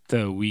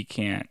though we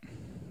can't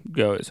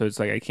go. So it's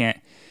like, I can't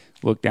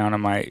look down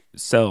on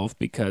myself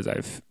because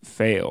I've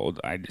failed.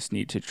 I just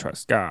need to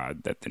trust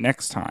God that the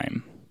next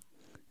time,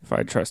 if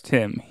I trust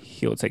him,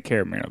 he'll take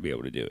care of me and I'll be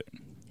able to do it.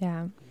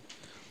 Yeah.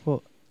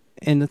 Well,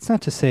 and it's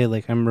not to say,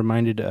 like, I'm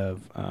reminded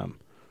of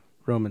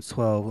Romans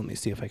 12. Let me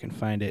see if I can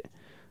find it.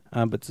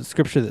 But it's a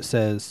scripture that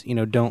says,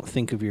 don't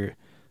think of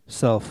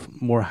yourself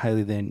more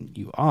highly than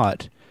you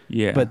ought.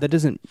 Yeah. But that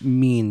doesn't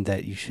mean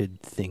that you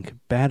should think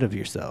bad of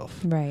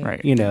yourself. Right.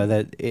 Right.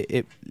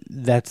 That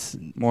that's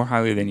more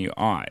highly than you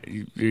ought.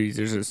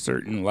 There's a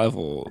certain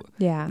level.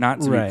 Yeah. Not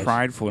to be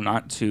prideful,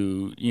 not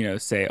to,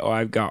 say, oh,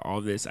 I've got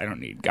all this, I don't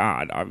need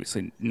God.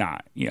 Obviously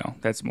not.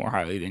 That's more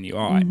highly than you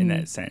ought in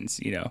that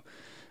sense,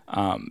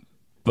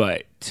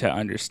 But to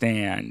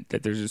understand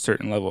that there's a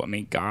certain level. I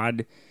mean,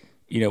 God,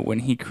 when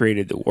he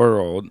created the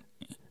world,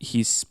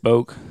 he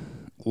spoke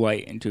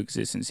light into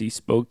existence. He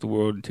spoke the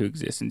world into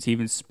existence. He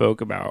even spoke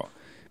about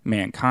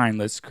mankind.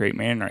 Let's create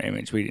man in our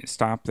image. We didn't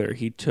stop there.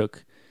 He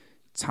took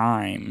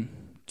time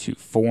to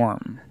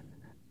form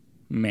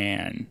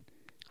man,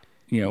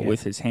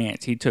 with his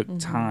hands. He took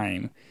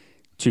time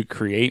to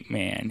create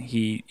man.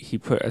 He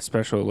put a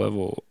special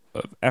level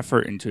of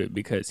effort into it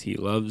because he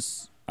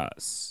loves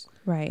us.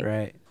 Right.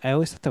 Right. I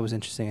always thought that was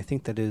interesting. I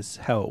think that is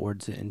how it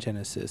words it in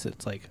Genesis.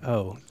 It's like,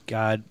 oh,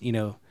 God,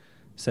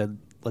 said,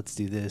 let's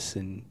do this,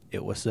 and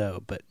it was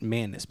so. But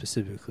man, it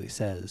specifically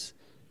says,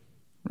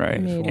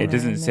 right. It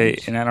doesn't say,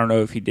 and I don't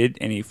know if he did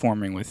any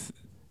forming with,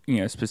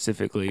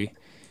 specifically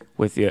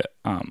with the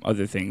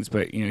other things,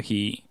 but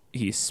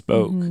he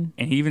spoke, and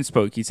he even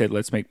spoke. He said,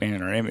 "Let's make man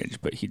in our image."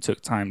 But he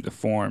took time to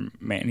form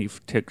man. He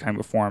took time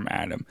to form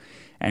Adam,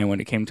 and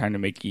when it came time to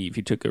make Eve,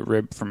 he took a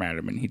rib from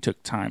Adam, and he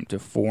took time to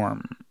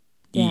form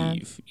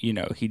Eve.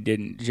 He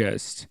didn't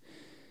just,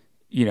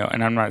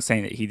 and I'm not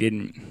saying that he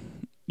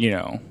didn't,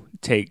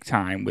 take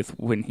time with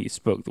when he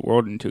spoke the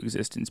world into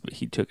existence, but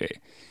he took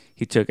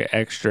an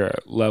extra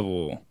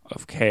level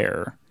of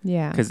care.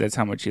 Yeah. Because that's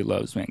how much he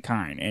loves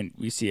mankind. And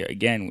we see it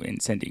again in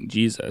sending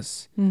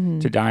Jesus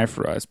to die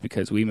for us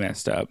because we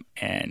messed up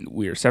and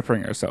we are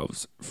separating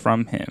ourselves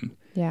from him.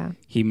 Yeah.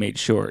 He made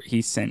sure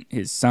he sent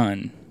his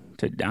son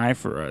to die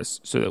for us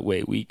so that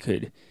way we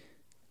could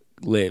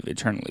live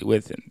eternally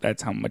with him.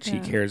 That's how much he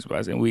cares about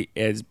us. And we,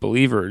 as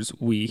believers,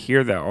 we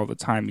hear that all the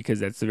time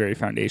because that's the very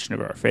foundation of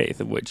our faith,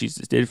 of what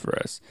Jesus did for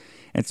us.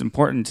 And it's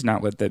important to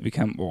not let that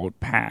become old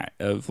pat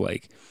of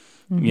like,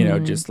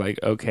 just like,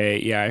 okay,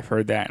 yeah, I've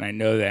heard that and I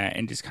know that,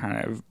 and just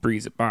kind of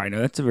breeze it by. No,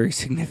 that's a very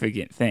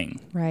significant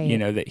thing, right?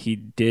 That he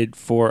did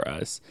for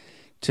us.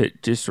 To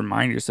just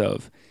remind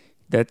yourself,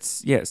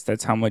 that's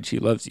how much he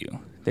loves you,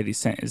 that he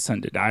sent his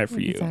son to die for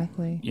you.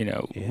 Exactly.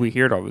 We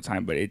hear it all the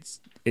time, but it's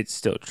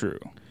still true.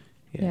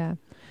 Yeah.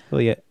 Well,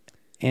 yeah,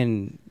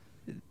 and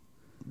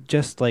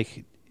just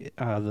like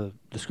the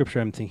scripture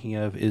I'm thinking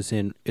of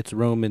it's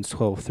Romans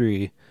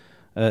 12:3.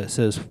 It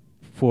says,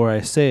 "For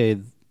I say,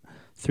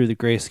 through the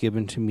grace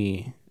given to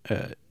me,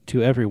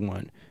 to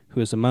everyone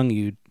who is among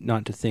you,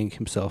 not to think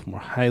himself more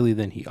highly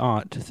than he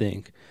ought to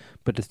think,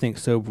 but to think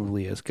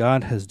soberly as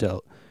God has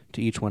dealt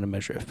to each one a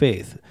measure of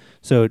faith."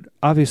 So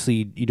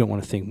obviously you don't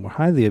want to think more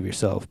highly of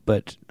yourself,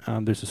 but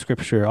there's a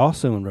scripture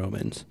also in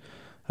Romans.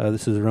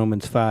 This is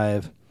Romans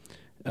 5,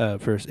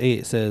 verse 8.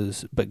 It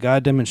says, "But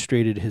God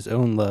demonstrated his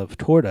own love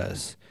toward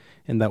us,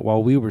 in that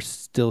while we were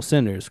still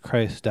sinners,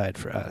 Christ died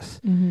for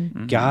us."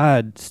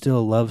 God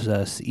still loves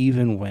us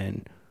even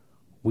when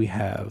we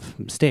have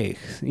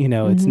mistakes.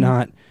 It's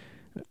not.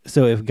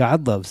 So if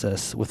God loves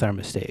us with our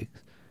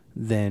mistakes,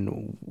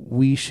 then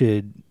we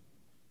should.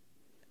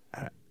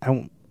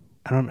 I'm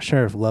not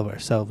sure if love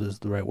ourselves is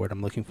the right word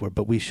I'm looking for,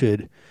 but we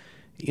should.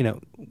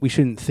 We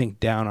shouldn't think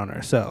down on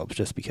ourselves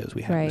just because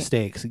we have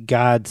mistakes.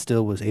 God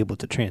still was able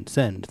to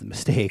transcend the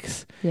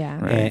mistakes.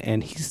 Yeah.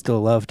 And he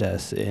still loved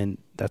us, and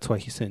that's why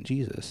he sent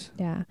Jesus.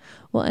 Yeah.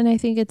 Well, and I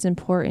think it's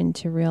important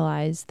to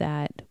realize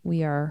that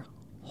we are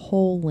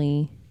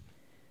holy,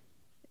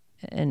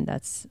 and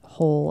that's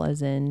whole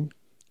as in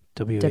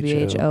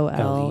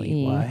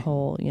WHOLE,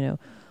 whole,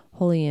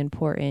 wholly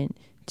important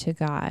to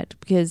God,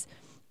 because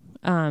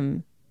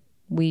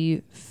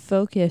we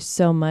focus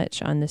so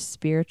much on the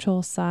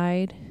spiritual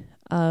side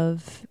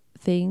of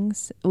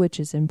things,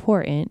 which is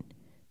important.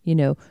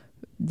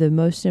 The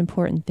most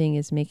important thing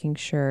is making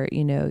sure,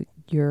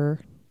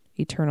 your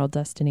eternal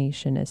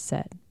destination is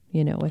set,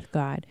 with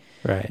God.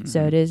 Right.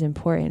 So it is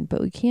important,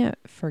 but we can't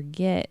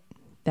forget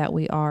that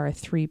we are a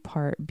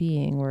 3-part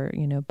being. We're,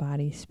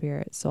 body,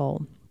 spirit,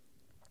 soul.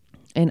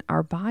 And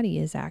our body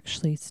is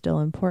actually still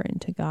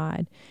important to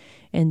God.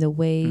 And the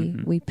way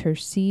we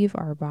perceive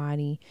our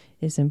body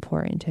is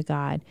important to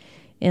God.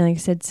 And like I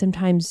said,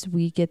 sometimes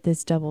we get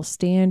this double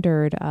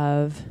standard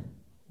of,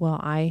 well,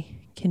 I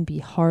can be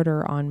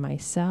harder on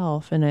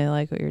myself. And I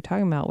like what you're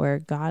talking about, where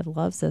God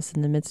loves us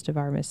in the midst of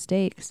our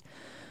mistakes.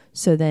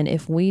 So then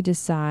if we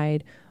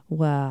decide,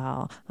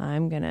 well,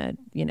 I'm going to,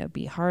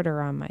 be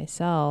harder on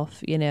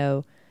myself,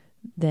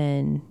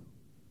 then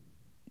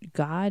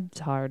God's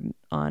hard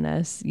on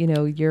us.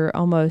 You're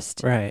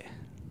almost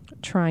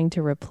trying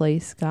to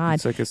replace God.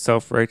 It's like a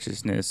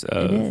self-righteousness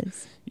of, it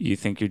is. You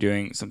think you're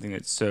doing something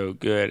that's so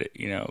good,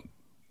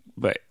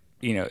 but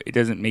it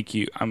doesn't make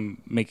you,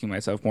 I'm making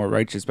myself more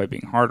righteous by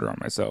being harder on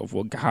myself.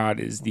 Well, God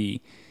is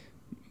the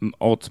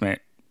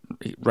ultimate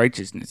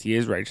righteousness. He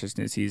is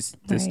righteousness. He's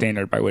the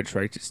standard by which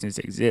righteousness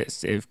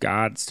exists. If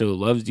God still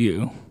loves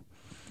you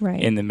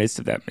in the midst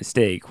of that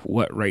mistake,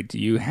 what right do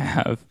you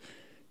have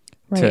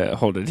to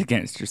hold it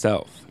against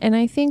yourself? And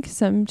I think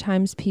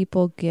sometimes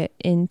people get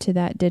into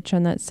that ditch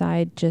on that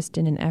side just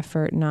in an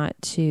effort not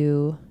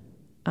to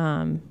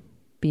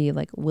be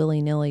like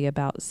willy-nilly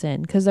about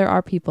sin, because there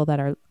are people that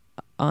are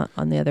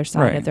on the other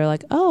side. If they're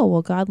like, oh,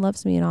 well, God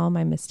loves me in all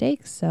my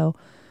mistakes, so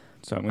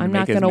I'm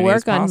not going to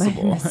work on my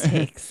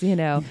mistakes,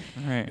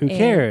 Who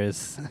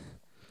cares?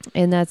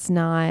 And that's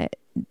not,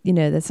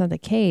 that's not the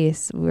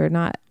case. We're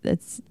not,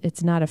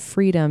 it's not a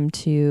freedom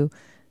to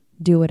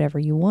do whatever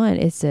you want.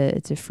 It's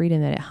a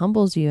freedom that it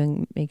humbles you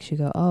and makes you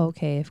go, oh,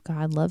 okay, if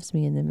God loves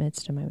me in the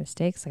midst of my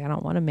mistakes, like I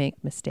don't want to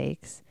make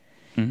mistakes,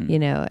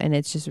 and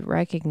it's just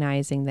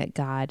recognizing that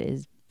God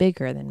is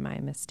bigger than my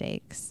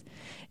mistakes.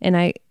 And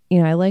I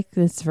like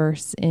this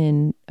verse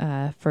in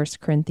 1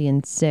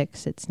 Corinthians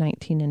 6, it's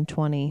 19 and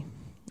 20.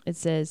 It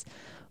says,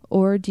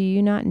 or do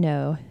you not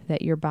know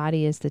that your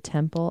body is the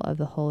temple of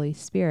the Holy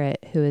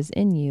Spirit who is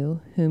in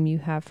you, whom you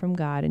have from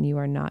God, and you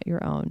are not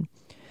your own?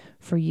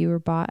 For you were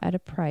bought at a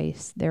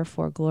price.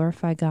 Therefore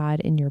glorify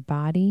God in your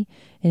body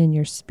and in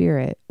your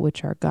spirit,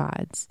 which are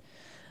God's.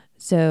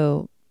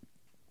 So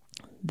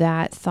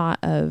that thought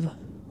of,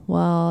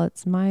 well,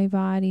 it's my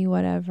body,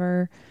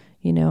 whatever,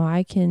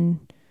 I can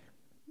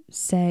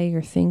say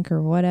or think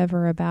or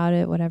whatever about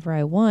it, whatever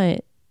I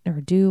want, or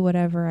do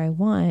whatever I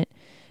want,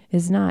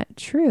 is not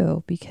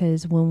true,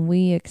 because when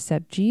we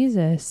accept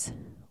Jesus,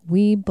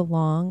 we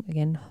belong,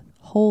 again,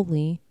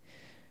 wholly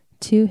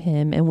to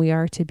him, and we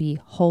are to be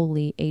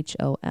holy,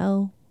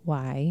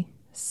 HOLY,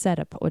 set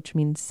up, which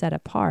means set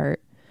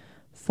apart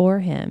for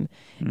him.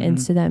 Mm-hmm.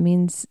 And so that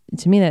means,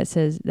 to me,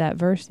 that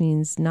verse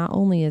means not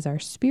only is our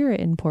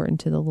spirit important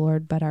to the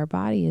Lord, but our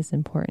body is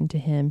important to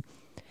him.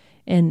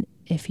 And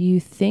if you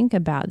think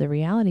about the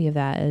reality of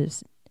that,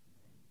 is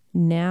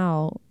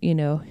now,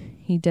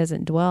 he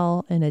doesn't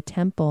dwell in a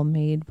temple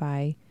made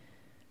by,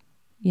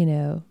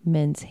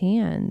 men's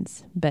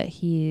hands, but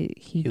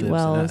he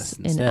dwells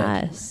in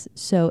us.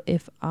 So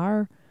if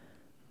our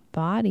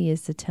body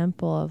is the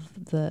temple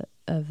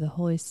of the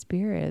Holy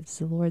Spirit, it's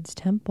the Lord's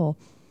temple,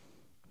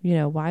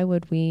 why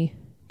would we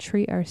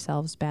treat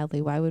ourselves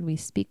badly? Why would we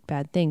speak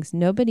bad things?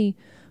 Nobody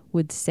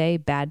would say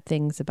bad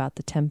things about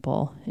the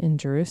temple in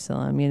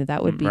Jerusalem.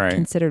 That would be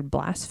considered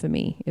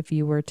blasphemy if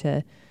you were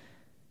to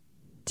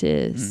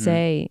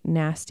say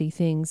nasty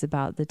things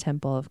about the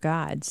temple of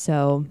God.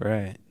 So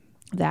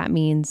that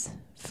means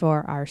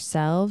for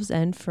ourselves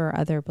and for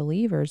other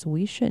believers,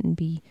 we shouldn't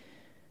be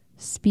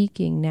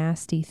speaking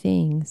nasty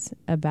things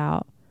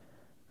about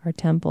our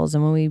temples.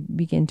 And when we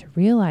begin to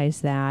realize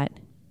that,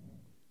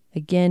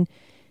 again,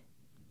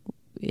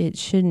 it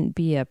shouldn't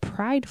be a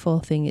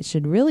prideful thing. It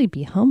should really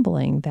be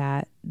humbling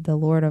that the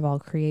Lord of all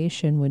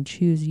creation would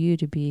choose you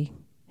to be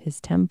his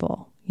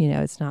temple.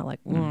 It's not like,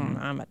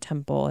 I'm a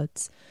temple.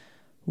 It's,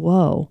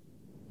 whoa,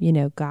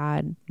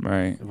 God.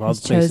 Right. Of all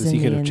the places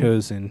he could have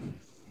chosen,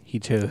 he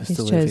chose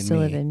to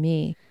live in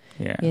me.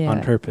 Yeah.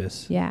 On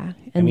purpose. Yeah.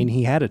 And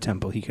he had a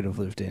temple he could have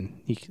lived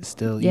in. He could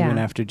still, even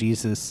after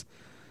Jesus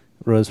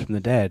rose from the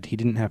dead, he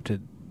didn't have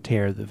to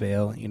tear the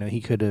veil.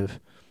 He could have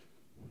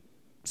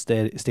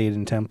stayed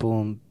in temple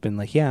and been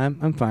like, yeah,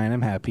 I'm fine,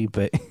 I'm happy,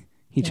 but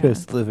he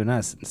chose to live in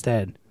us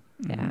instead.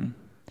 Yeah. Mm-hmm.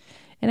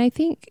 And I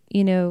think,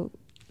 no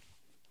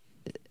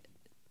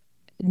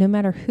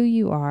matter who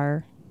you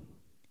are,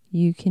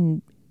 you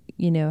can,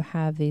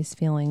 have these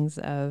feelings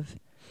of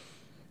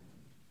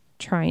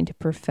trying to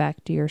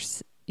perfect your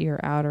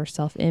outer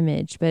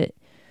self-image. But,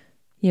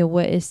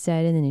 what is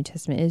said in the New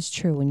Testament is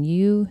true. When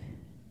your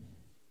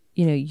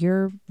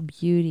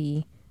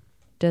beauty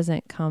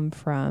doesn't come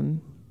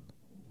from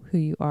who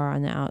you are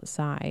on the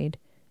outside,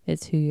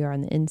 it's who you are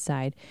on the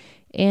inside.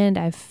 And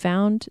I've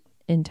found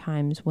in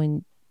times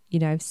when,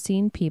 I've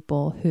seen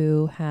people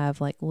who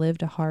have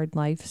lived a hard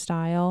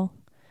lifestyle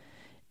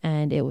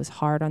and it was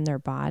hard on their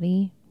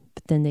body,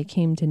 but then they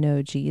came to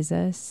know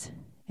Jesus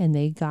and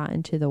they got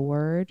into the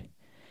Word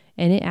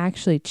and it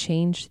actually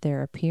changed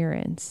their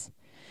appearance.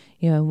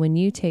 When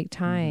you take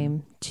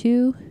time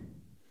to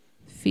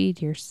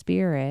feed your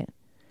spirit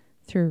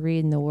through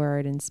reading the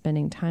Word and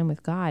spending time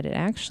with God, it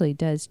actually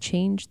does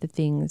change the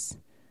things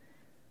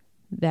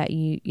that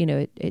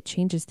it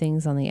changes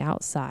things on the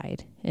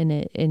outside,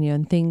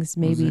 and things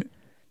maybe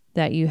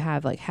that you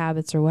have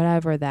habits or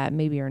whatever that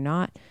maybe are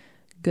not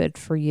good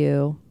for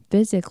you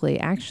physically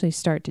actually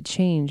start to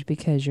change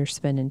because you're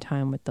spending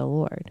time with the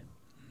Lord.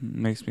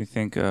 Makes me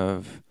think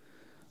of,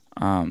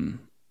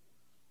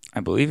 I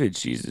believe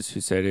it's Jesus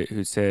who said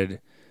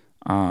it,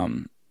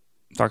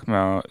 talking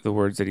about the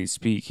words that he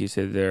speak, he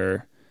said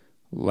they're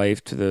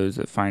life to those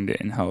that find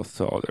it and health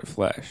to all their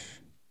flesh.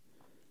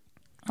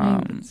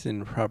 It's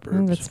in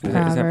Proverbs. Is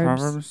that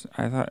Proverbs?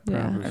 I thought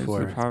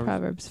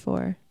Proverbs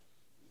 4.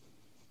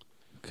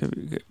 Could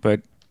be good.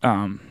 But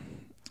I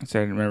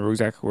didn't remember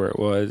exactly where it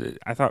was.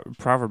 I thought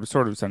Proverbs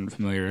sort of sounded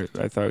familiar.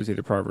 I thought it was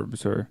either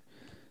Proverbs or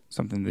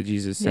something that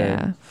Jesus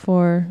said.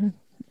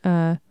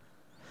 Yeah,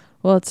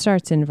 it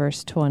starts in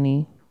verse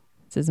 20.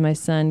 It says, "My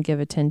son, give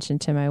attention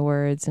to my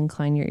words,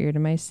 incline your ear to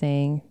my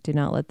saying. Do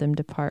not let them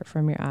depart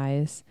from your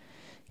eyes.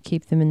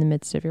 Keep them in the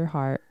midst of your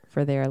heart,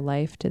 for they are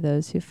life to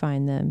those who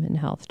find them and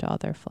health to all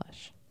their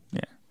flesh."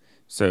 Yeah.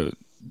 So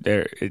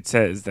there it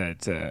says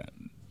that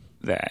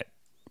that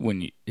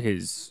when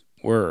his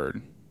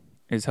word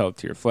is health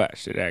to your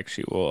flesh, it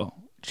actually will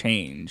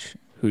change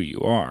who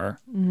you are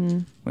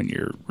when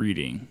you're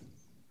reading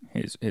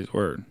his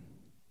word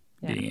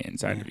being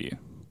inside of you.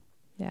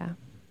 Yeah.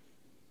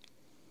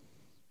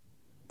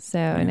 So,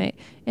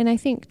 and I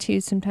think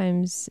too,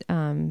 sometimes,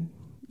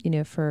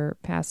 for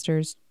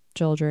pastors,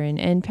 children,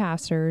 and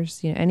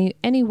pastors,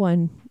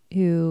 anyone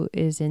who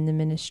is in the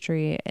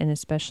ministry, and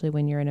especially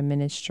when you're in a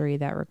ministry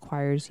that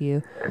requires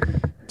you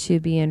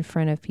to be in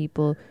front of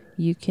people,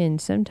 you can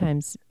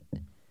sometimes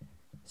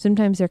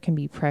there can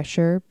be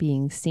pressure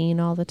being seen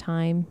all the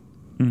time,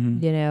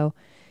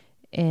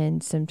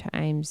 and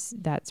sometimes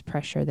that's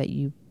pressure that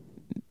you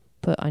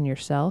put on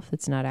yourself.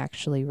 It's not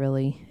actually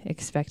really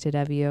expected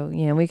of you.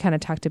 You know, we kind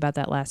of talked about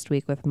that last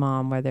week with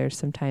Mom, where there's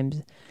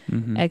sometimes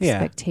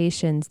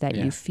expectations that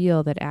you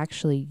feel that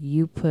actually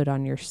you put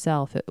on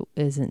yourself. It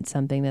isn't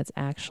something that's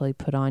actually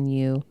put on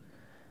you,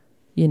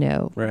 you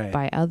know,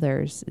 by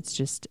others. It's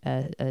just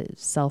a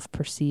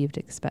self-perceived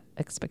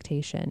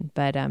expectation.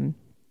 But,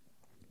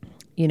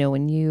 you know,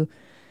 when you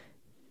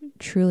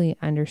truly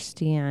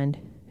understand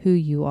who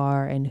you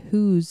are and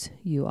whose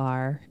you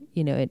are,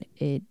 you know,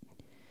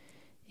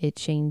 it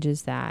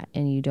changes that,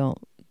 and you don't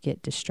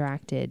get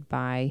distracted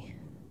by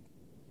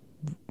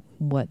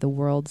what the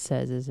world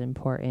says is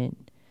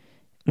important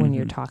when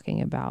you're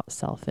talking about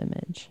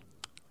self-image.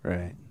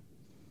 Right.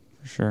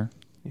 For sure.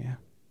 Yeah.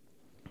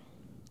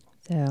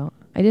 So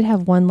I did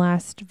have one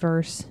last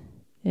verse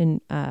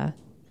in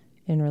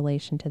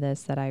relation to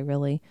this that I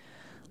really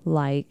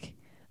like.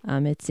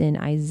 It's in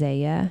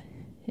Isaiah.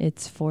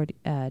 It's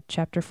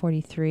chapter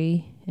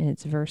 43, and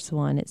it's verse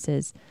 1. It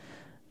says,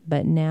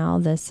 "But now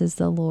this is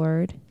the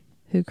Lord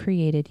who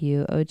created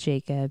you, O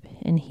Jacob,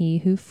 and he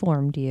who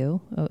formed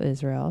you, O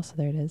Israel." So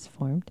there it is,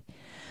 formed.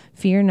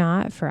 "Fear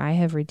not, for I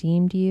have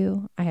redeemed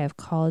you. I have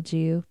called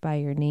you by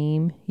your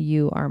name.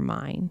 You are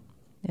mine."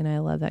 And I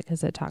love that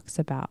because it talks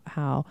about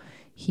how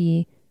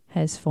he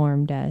has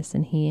formed us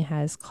and he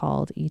has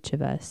called each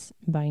of us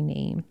by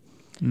name.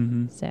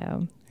 Mm-hmm.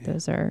 So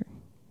those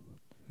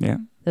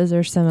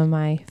are some of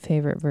my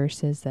favorite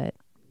verses that,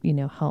 you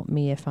know, help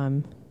me if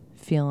I'm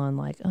feeling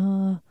like,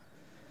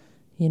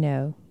 you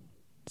know,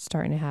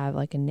 starting to have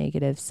like a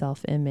negative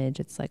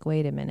self-image. It's like,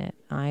 wait a minute,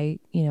 I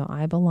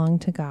belong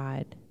to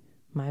God.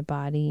 My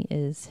body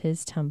is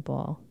his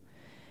temple,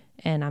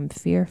 and I'm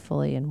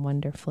fearfully and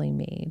wonderfully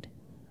made.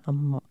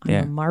 I'm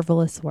a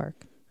marvelous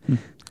work.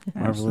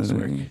 Marvelous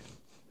work.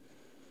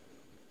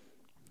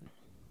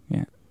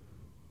 Yeah.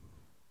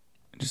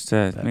 Just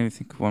made me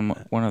think one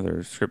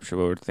other scripture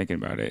while we're thinking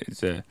about it.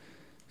 It's a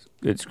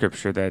good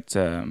scripture that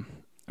I've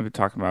been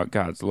talking about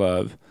God's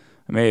love.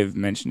 I may have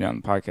mentioned it on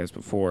the podcast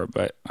before,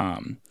 but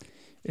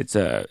it's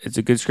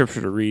a good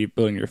scripture to read,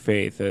 building your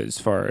faith, as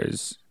far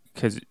as,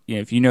 because, you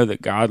know, if you know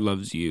that God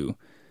loves you,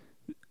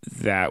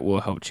 that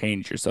will help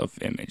change your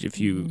self-image if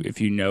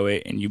you know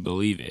it and you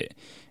believe it.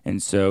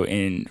 And so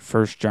in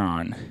 1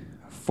 John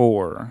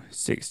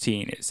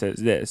 4:16 it says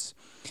this,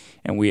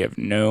 "And we have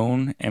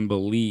known and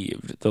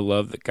believed the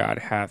love that God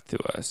hath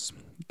to us.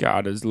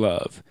 God is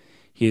love.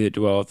 He that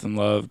dwelleth in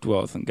love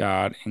dwelleth in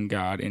God, and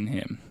God in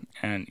him."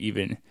 And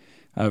even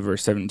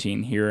verse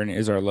 17, "Herein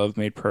is our love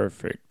made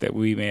perfect, that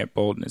we may have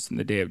boldness in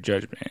the day of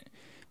judgment.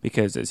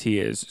 Because as he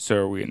is,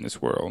 so are we in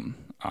this world."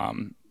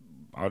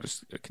 I'll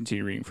just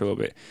continue reading for a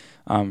little bit.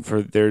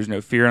 "For there is no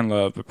fear in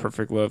love, but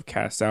perfect love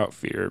casts out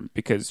fear,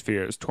 because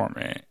fear is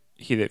torment.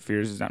 He that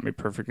fears is not made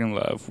perfect in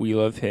love. We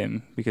love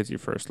him because he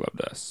first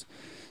loved us."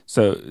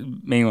 So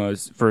main one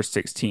is verse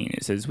 16.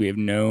 It says, "We have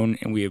known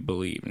and we have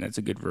believed." And that's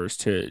a good verse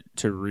to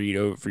read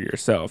over for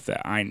yourself,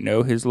 that I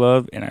know his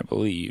love and I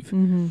believe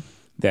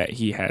that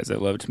he has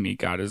that love to me.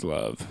 God is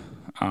love.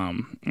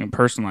 And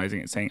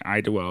personalizing it, saying, I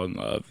dwell in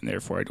love, and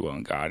therefore I dwell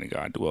in God, and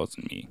God dwells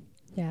in me.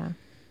 Yeah.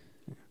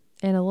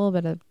 And a little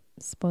bit of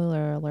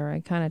spoiler alert, I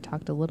kind of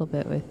talked a little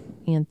bit with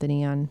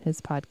Anthony on his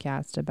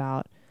podcast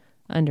about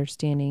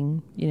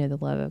understanding, you know,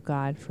 the love of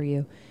God for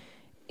you.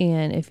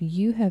 And if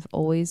you have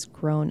always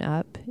grown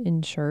up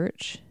in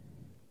church,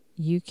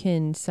 you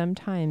can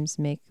sometimes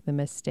make the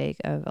mistake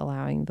of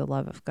allowing the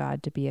love of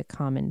God to be a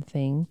common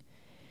thing.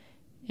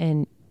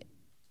 And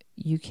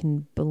you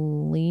can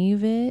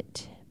believe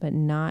it, but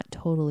not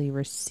totally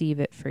receive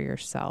it for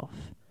yourself.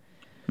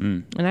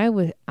 And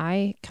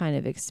I kind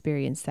of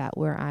experienced that,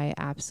 where I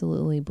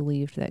absolutely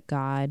believed that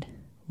God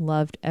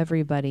loved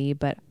everybody,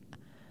 but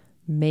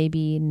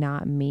maybe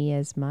not me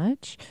as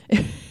much,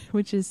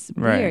 which is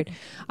weird.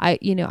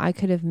 I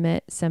could have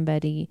met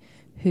somebody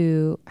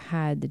who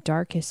had the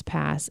darkest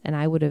past, and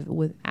I would have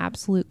with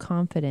absolute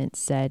confidence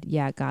said,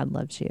 yeah, God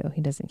loves you.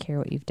 He doesn't care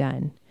what you've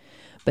done.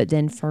 But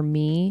then for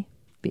me,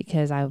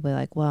 because I would be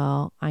like,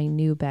 well, I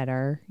knew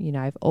better. You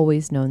know, I've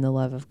always known the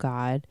love of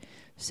God.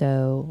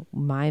 So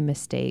my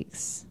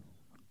mistakes,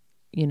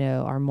 you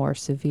know, are more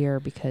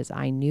severe because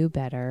I knew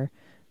better.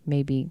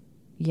 Maybe,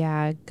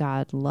 yeah,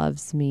 God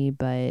loves me,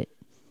 but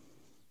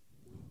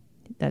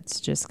that's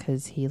just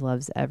because he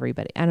loves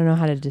everybody. I don't know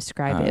how to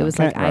describe it. It was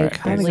like I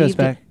kind of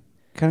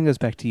goes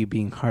back to you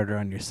being harder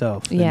on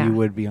yourself than you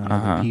would be on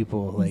other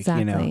people. Like,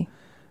 you know,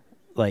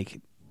 like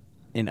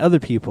in other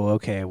people,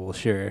 okay, well,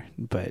 sure,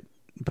 but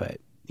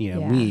you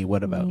know, me,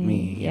 what about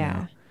me? You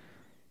know?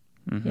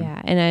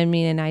 Yeah. And I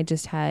mean, and I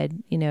just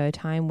had, you know, a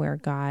time where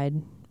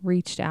God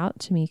reached out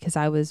to me because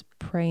I was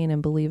praying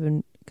and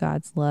believing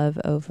God's love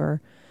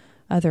over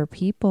other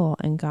people.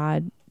 And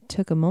God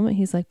took a moment.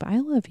 He's like, but I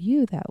love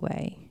you that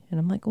way. And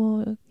I'm like,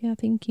 well, yeah,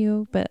 thank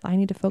you. But I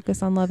need to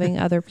focus on loving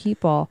other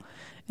people.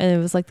 And it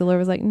was like, the Lord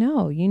was like,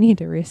 no, you need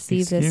to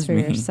receive this for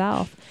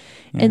yourself.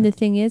 Yeah. And the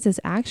thing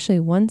is actually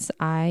once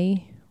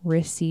I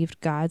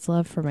received God's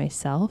love for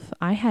myself,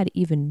 I had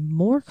even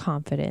more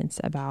confidence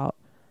about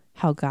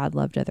how God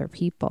loved other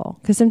people.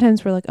 Because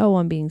sometimes we're like, oh,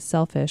 I'm being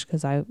selfish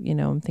because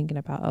I'm thinking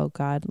about, oh,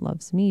 God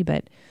loves me.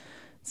 But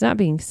it's not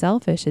being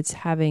selfish. It's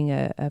having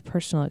a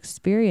personal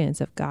experience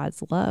of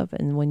God's love.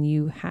 And when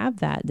you have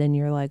that, then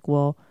you're like,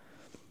 well,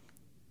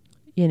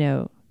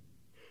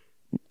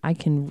 I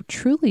can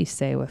truly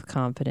say with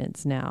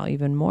confidence now,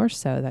 even more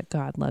so, that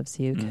God loves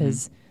you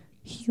because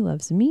he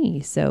loves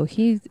me. So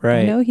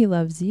I know he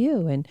loves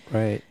you. And,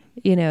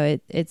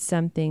 it's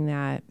something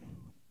that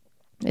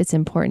it's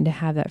important to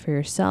have that for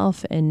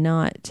yourself and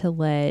not to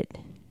let,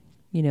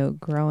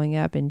 growing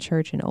up in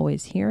church and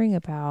always hearing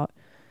about,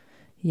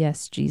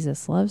 yes,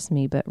 Jesus loves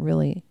me, but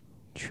really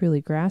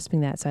truly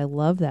grasping that. So I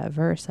love that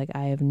verse. Like,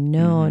 I have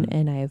known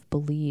and I have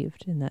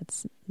believed, and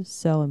that's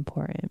so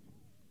important.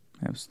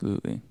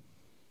 Absolutely.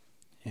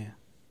 Yeah.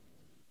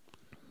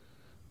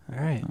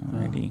 All right.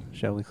 Alrighty. Well,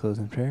 shall we close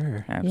in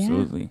prayer?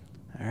 Absolutely.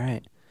 Yeah. All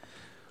right.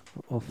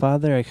 Well,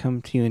 Father, I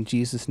come to you in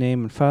Jesus'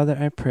 name. And Father,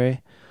 I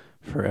pray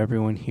for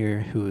everyone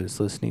here who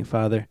is listening,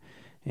 Father.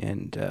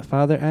 And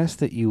Father, ask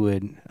that you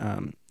would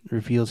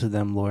reveal to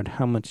them, Lord,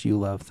 how much you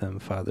love them,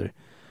 Father,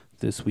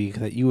 this week.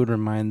 That you would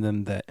remind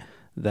them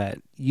that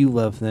you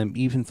love them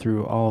even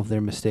through all of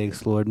their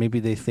mistakes, Lord. Maybe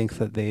they think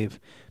that they've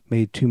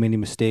made too many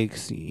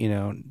mistakes,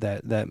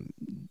 that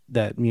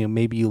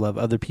maybe you love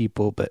other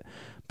people, but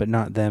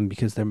not them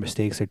because their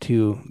mistakes are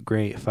too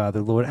great,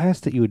 Father. Lord, I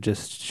ask that you would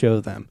just show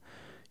them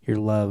your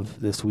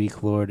love this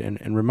week, Lord,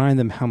 and remind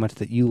them how much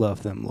that you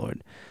love them,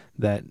 Lord.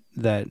 That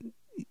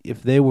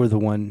if they were the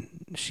one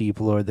sheep,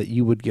 Lord, that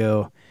you would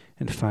go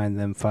and find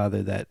them,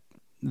 Father,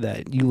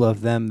 that you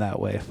love them that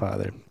way,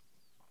 Father.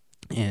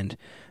 And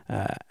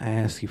I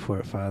ask you for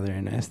it, Father,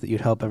 and I ask that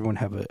you'd help everyone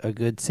have a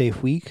good,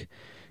 safe week.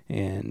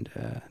 And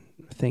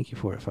thank you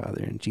for it,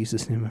 Father. In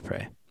Jesus' name I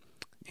pray.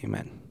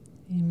 Amen.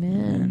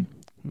 Amen.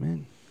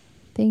 Amen.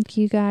 Thank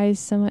you guys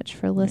so much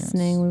for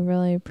listening. Yes. We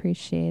really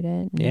appreciate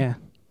it. Yeah.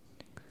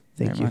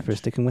 Thank Very you much. for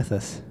sticking with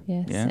us.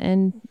 Yes. Yeah.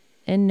 And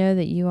know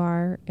that you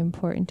are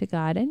important to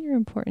God and you're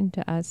important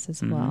to us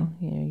as well.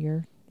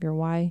 You're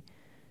why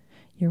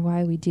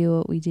we do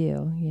what we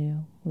do.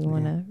 We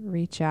want to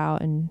reach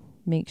out and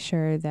make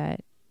sure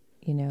that,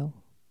 you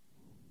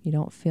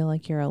don't feel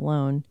like you're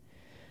alone.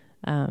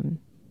 The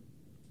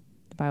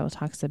Bible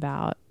talks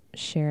about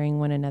sharing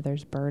one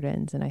another's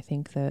burdens. And I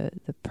think the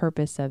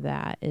purpose of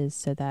that is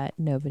so that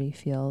nobody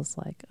feels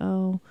like,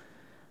 oh,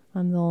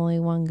 I'm the only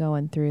one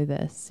going through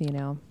this,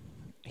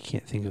 I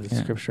can't think of the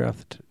scripture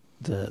off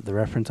the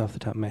reference off the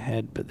top of my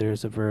head, but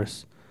there's a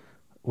verse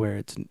where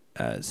it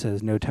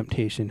says, "No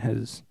temptation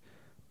has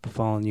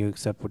befallen you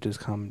except what is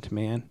common to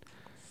man."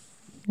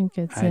 I think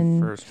it's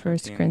in 1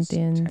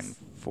 Corinthians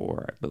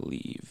 10:4, I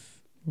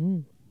believe.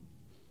 Mm. I'm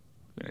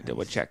gonna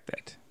double check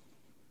that,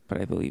 but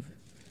I believe.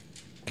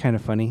 Kind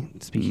of funny.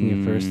 Speaking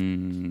of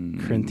 1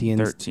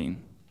 Corinthians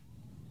 13.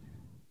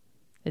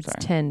 It's Sorry.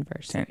 10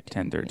 verse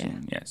 10:13.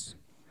 Yeah. Yes.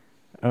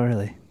 Oh,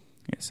 really?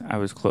 Yes, I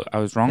was close. I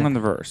was wrong on the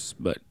verse,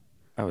 but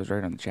I was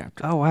right on the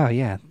chapter. Oh, wow.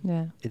 Yeah.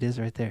 Yeah. It is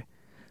right there.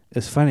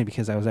 It's funny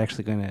because I was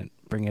actually going to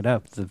bring it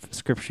up. The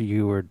scripture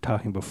you were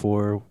talking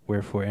before,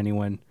 wherefore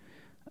anyone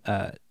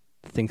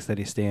thinks that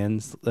he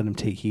stands, let him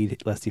take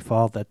heed lest he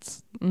fall.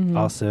 That's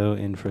also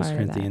in 1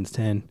 Corinthians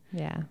 10.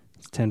 Yeah.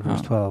 It's 10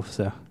 verse 12.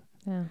 So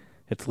Yeah.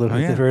 it's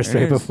literally the verse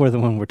right before the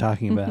one we're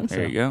talking about.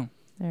 There you go.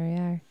 There we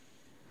are.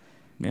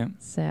 Yeah.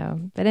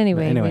 So, but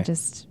anyway, we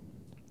just,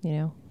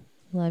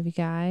 love you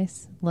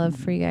guys. Love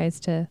for you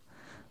guys to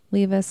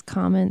leave us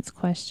comments,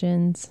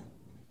 questions.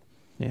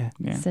 Yeah.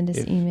 Send us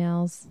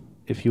emails.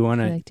 If you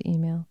want to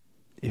email.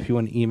 If you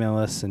want to email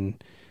us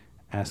and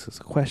ask us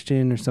a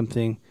question or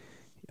something,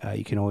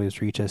 you can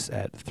always reach us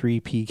at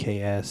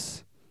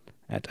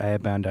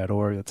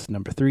 3pks@iabound.org. That's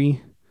number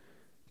 3,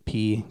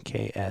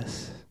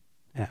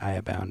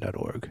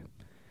 pks@iabound.org.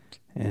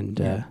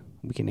 And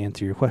we can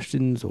answer your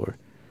questions, or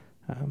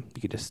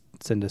you could just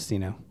send us,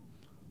 some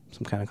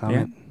kind of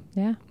comment.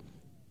 Yeah.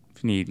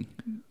 If you need,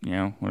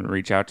 want to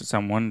reach out to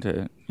someone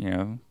to,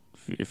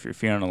 if you're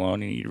feeling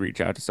alone and you need to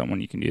reach out to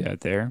someone, you can do that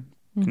there.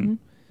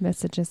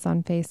 Message us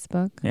on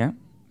Facebook. Yeah.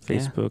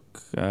 Facebook,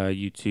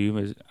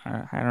 YouTube.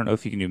 I don't know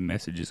if you can do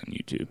messages on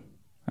YouTube.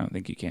 I don't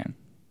think you can.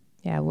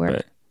 Yeah, we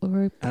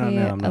pay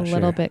a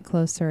little bit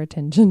closer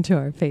attention to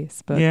our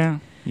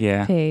Facebook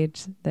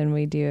page than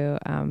we do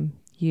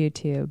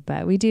YouTube,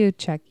 but we do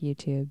check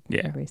YouTube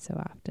every so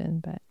often.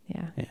 But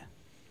yeah.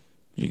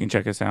 You can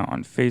check us out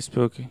on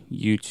Facebook,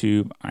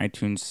 YouTube,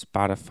 iTunes,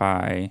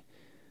 Spotify,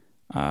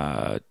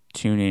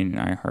 TuneIn,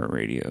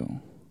 iHeartRadio.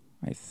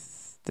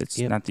 That's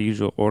not the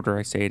usual order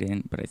I say it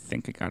in, but I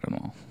think I got them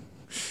all.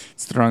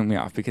 It's throwing me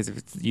off because if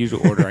it's the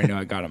usual order, I know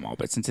I got them all.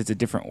 But since it's a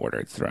different order,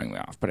 it's throwing me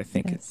off. But I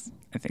think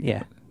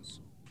yeah.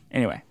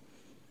 Anyway.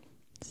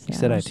 You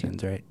said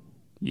iTunes, right?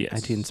 Yes.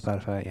 iTunes,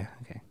 Spotify, yeah.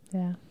 Okay.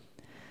 Yeah.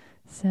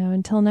 So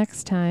until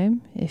next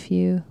time, if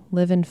you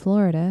live in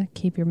Florida,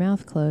 keep your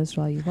mouth closed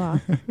while you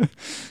walk.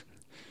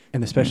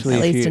 And especially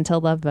at least until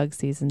love bug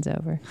season's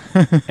over.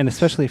 And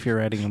especially if you're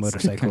riding a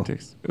motorcycle.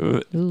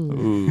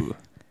 Ooh.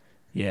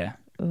 Yeah.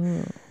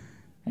 Ooh.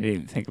 I didn't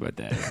even think about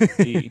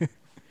that.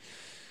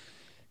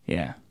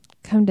 Yeah.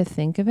 Come to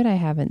think of it, I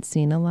haven't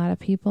seen a lot of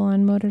people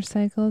on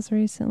motorcycles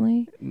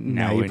recently.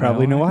 Now you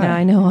probably know why. Now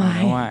I know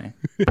I why.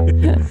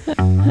 know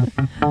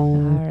why. All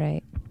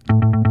right.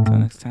 Until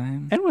next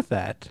time. And with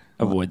that,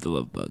 Avoid the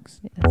love bugs.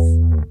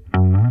 Yes.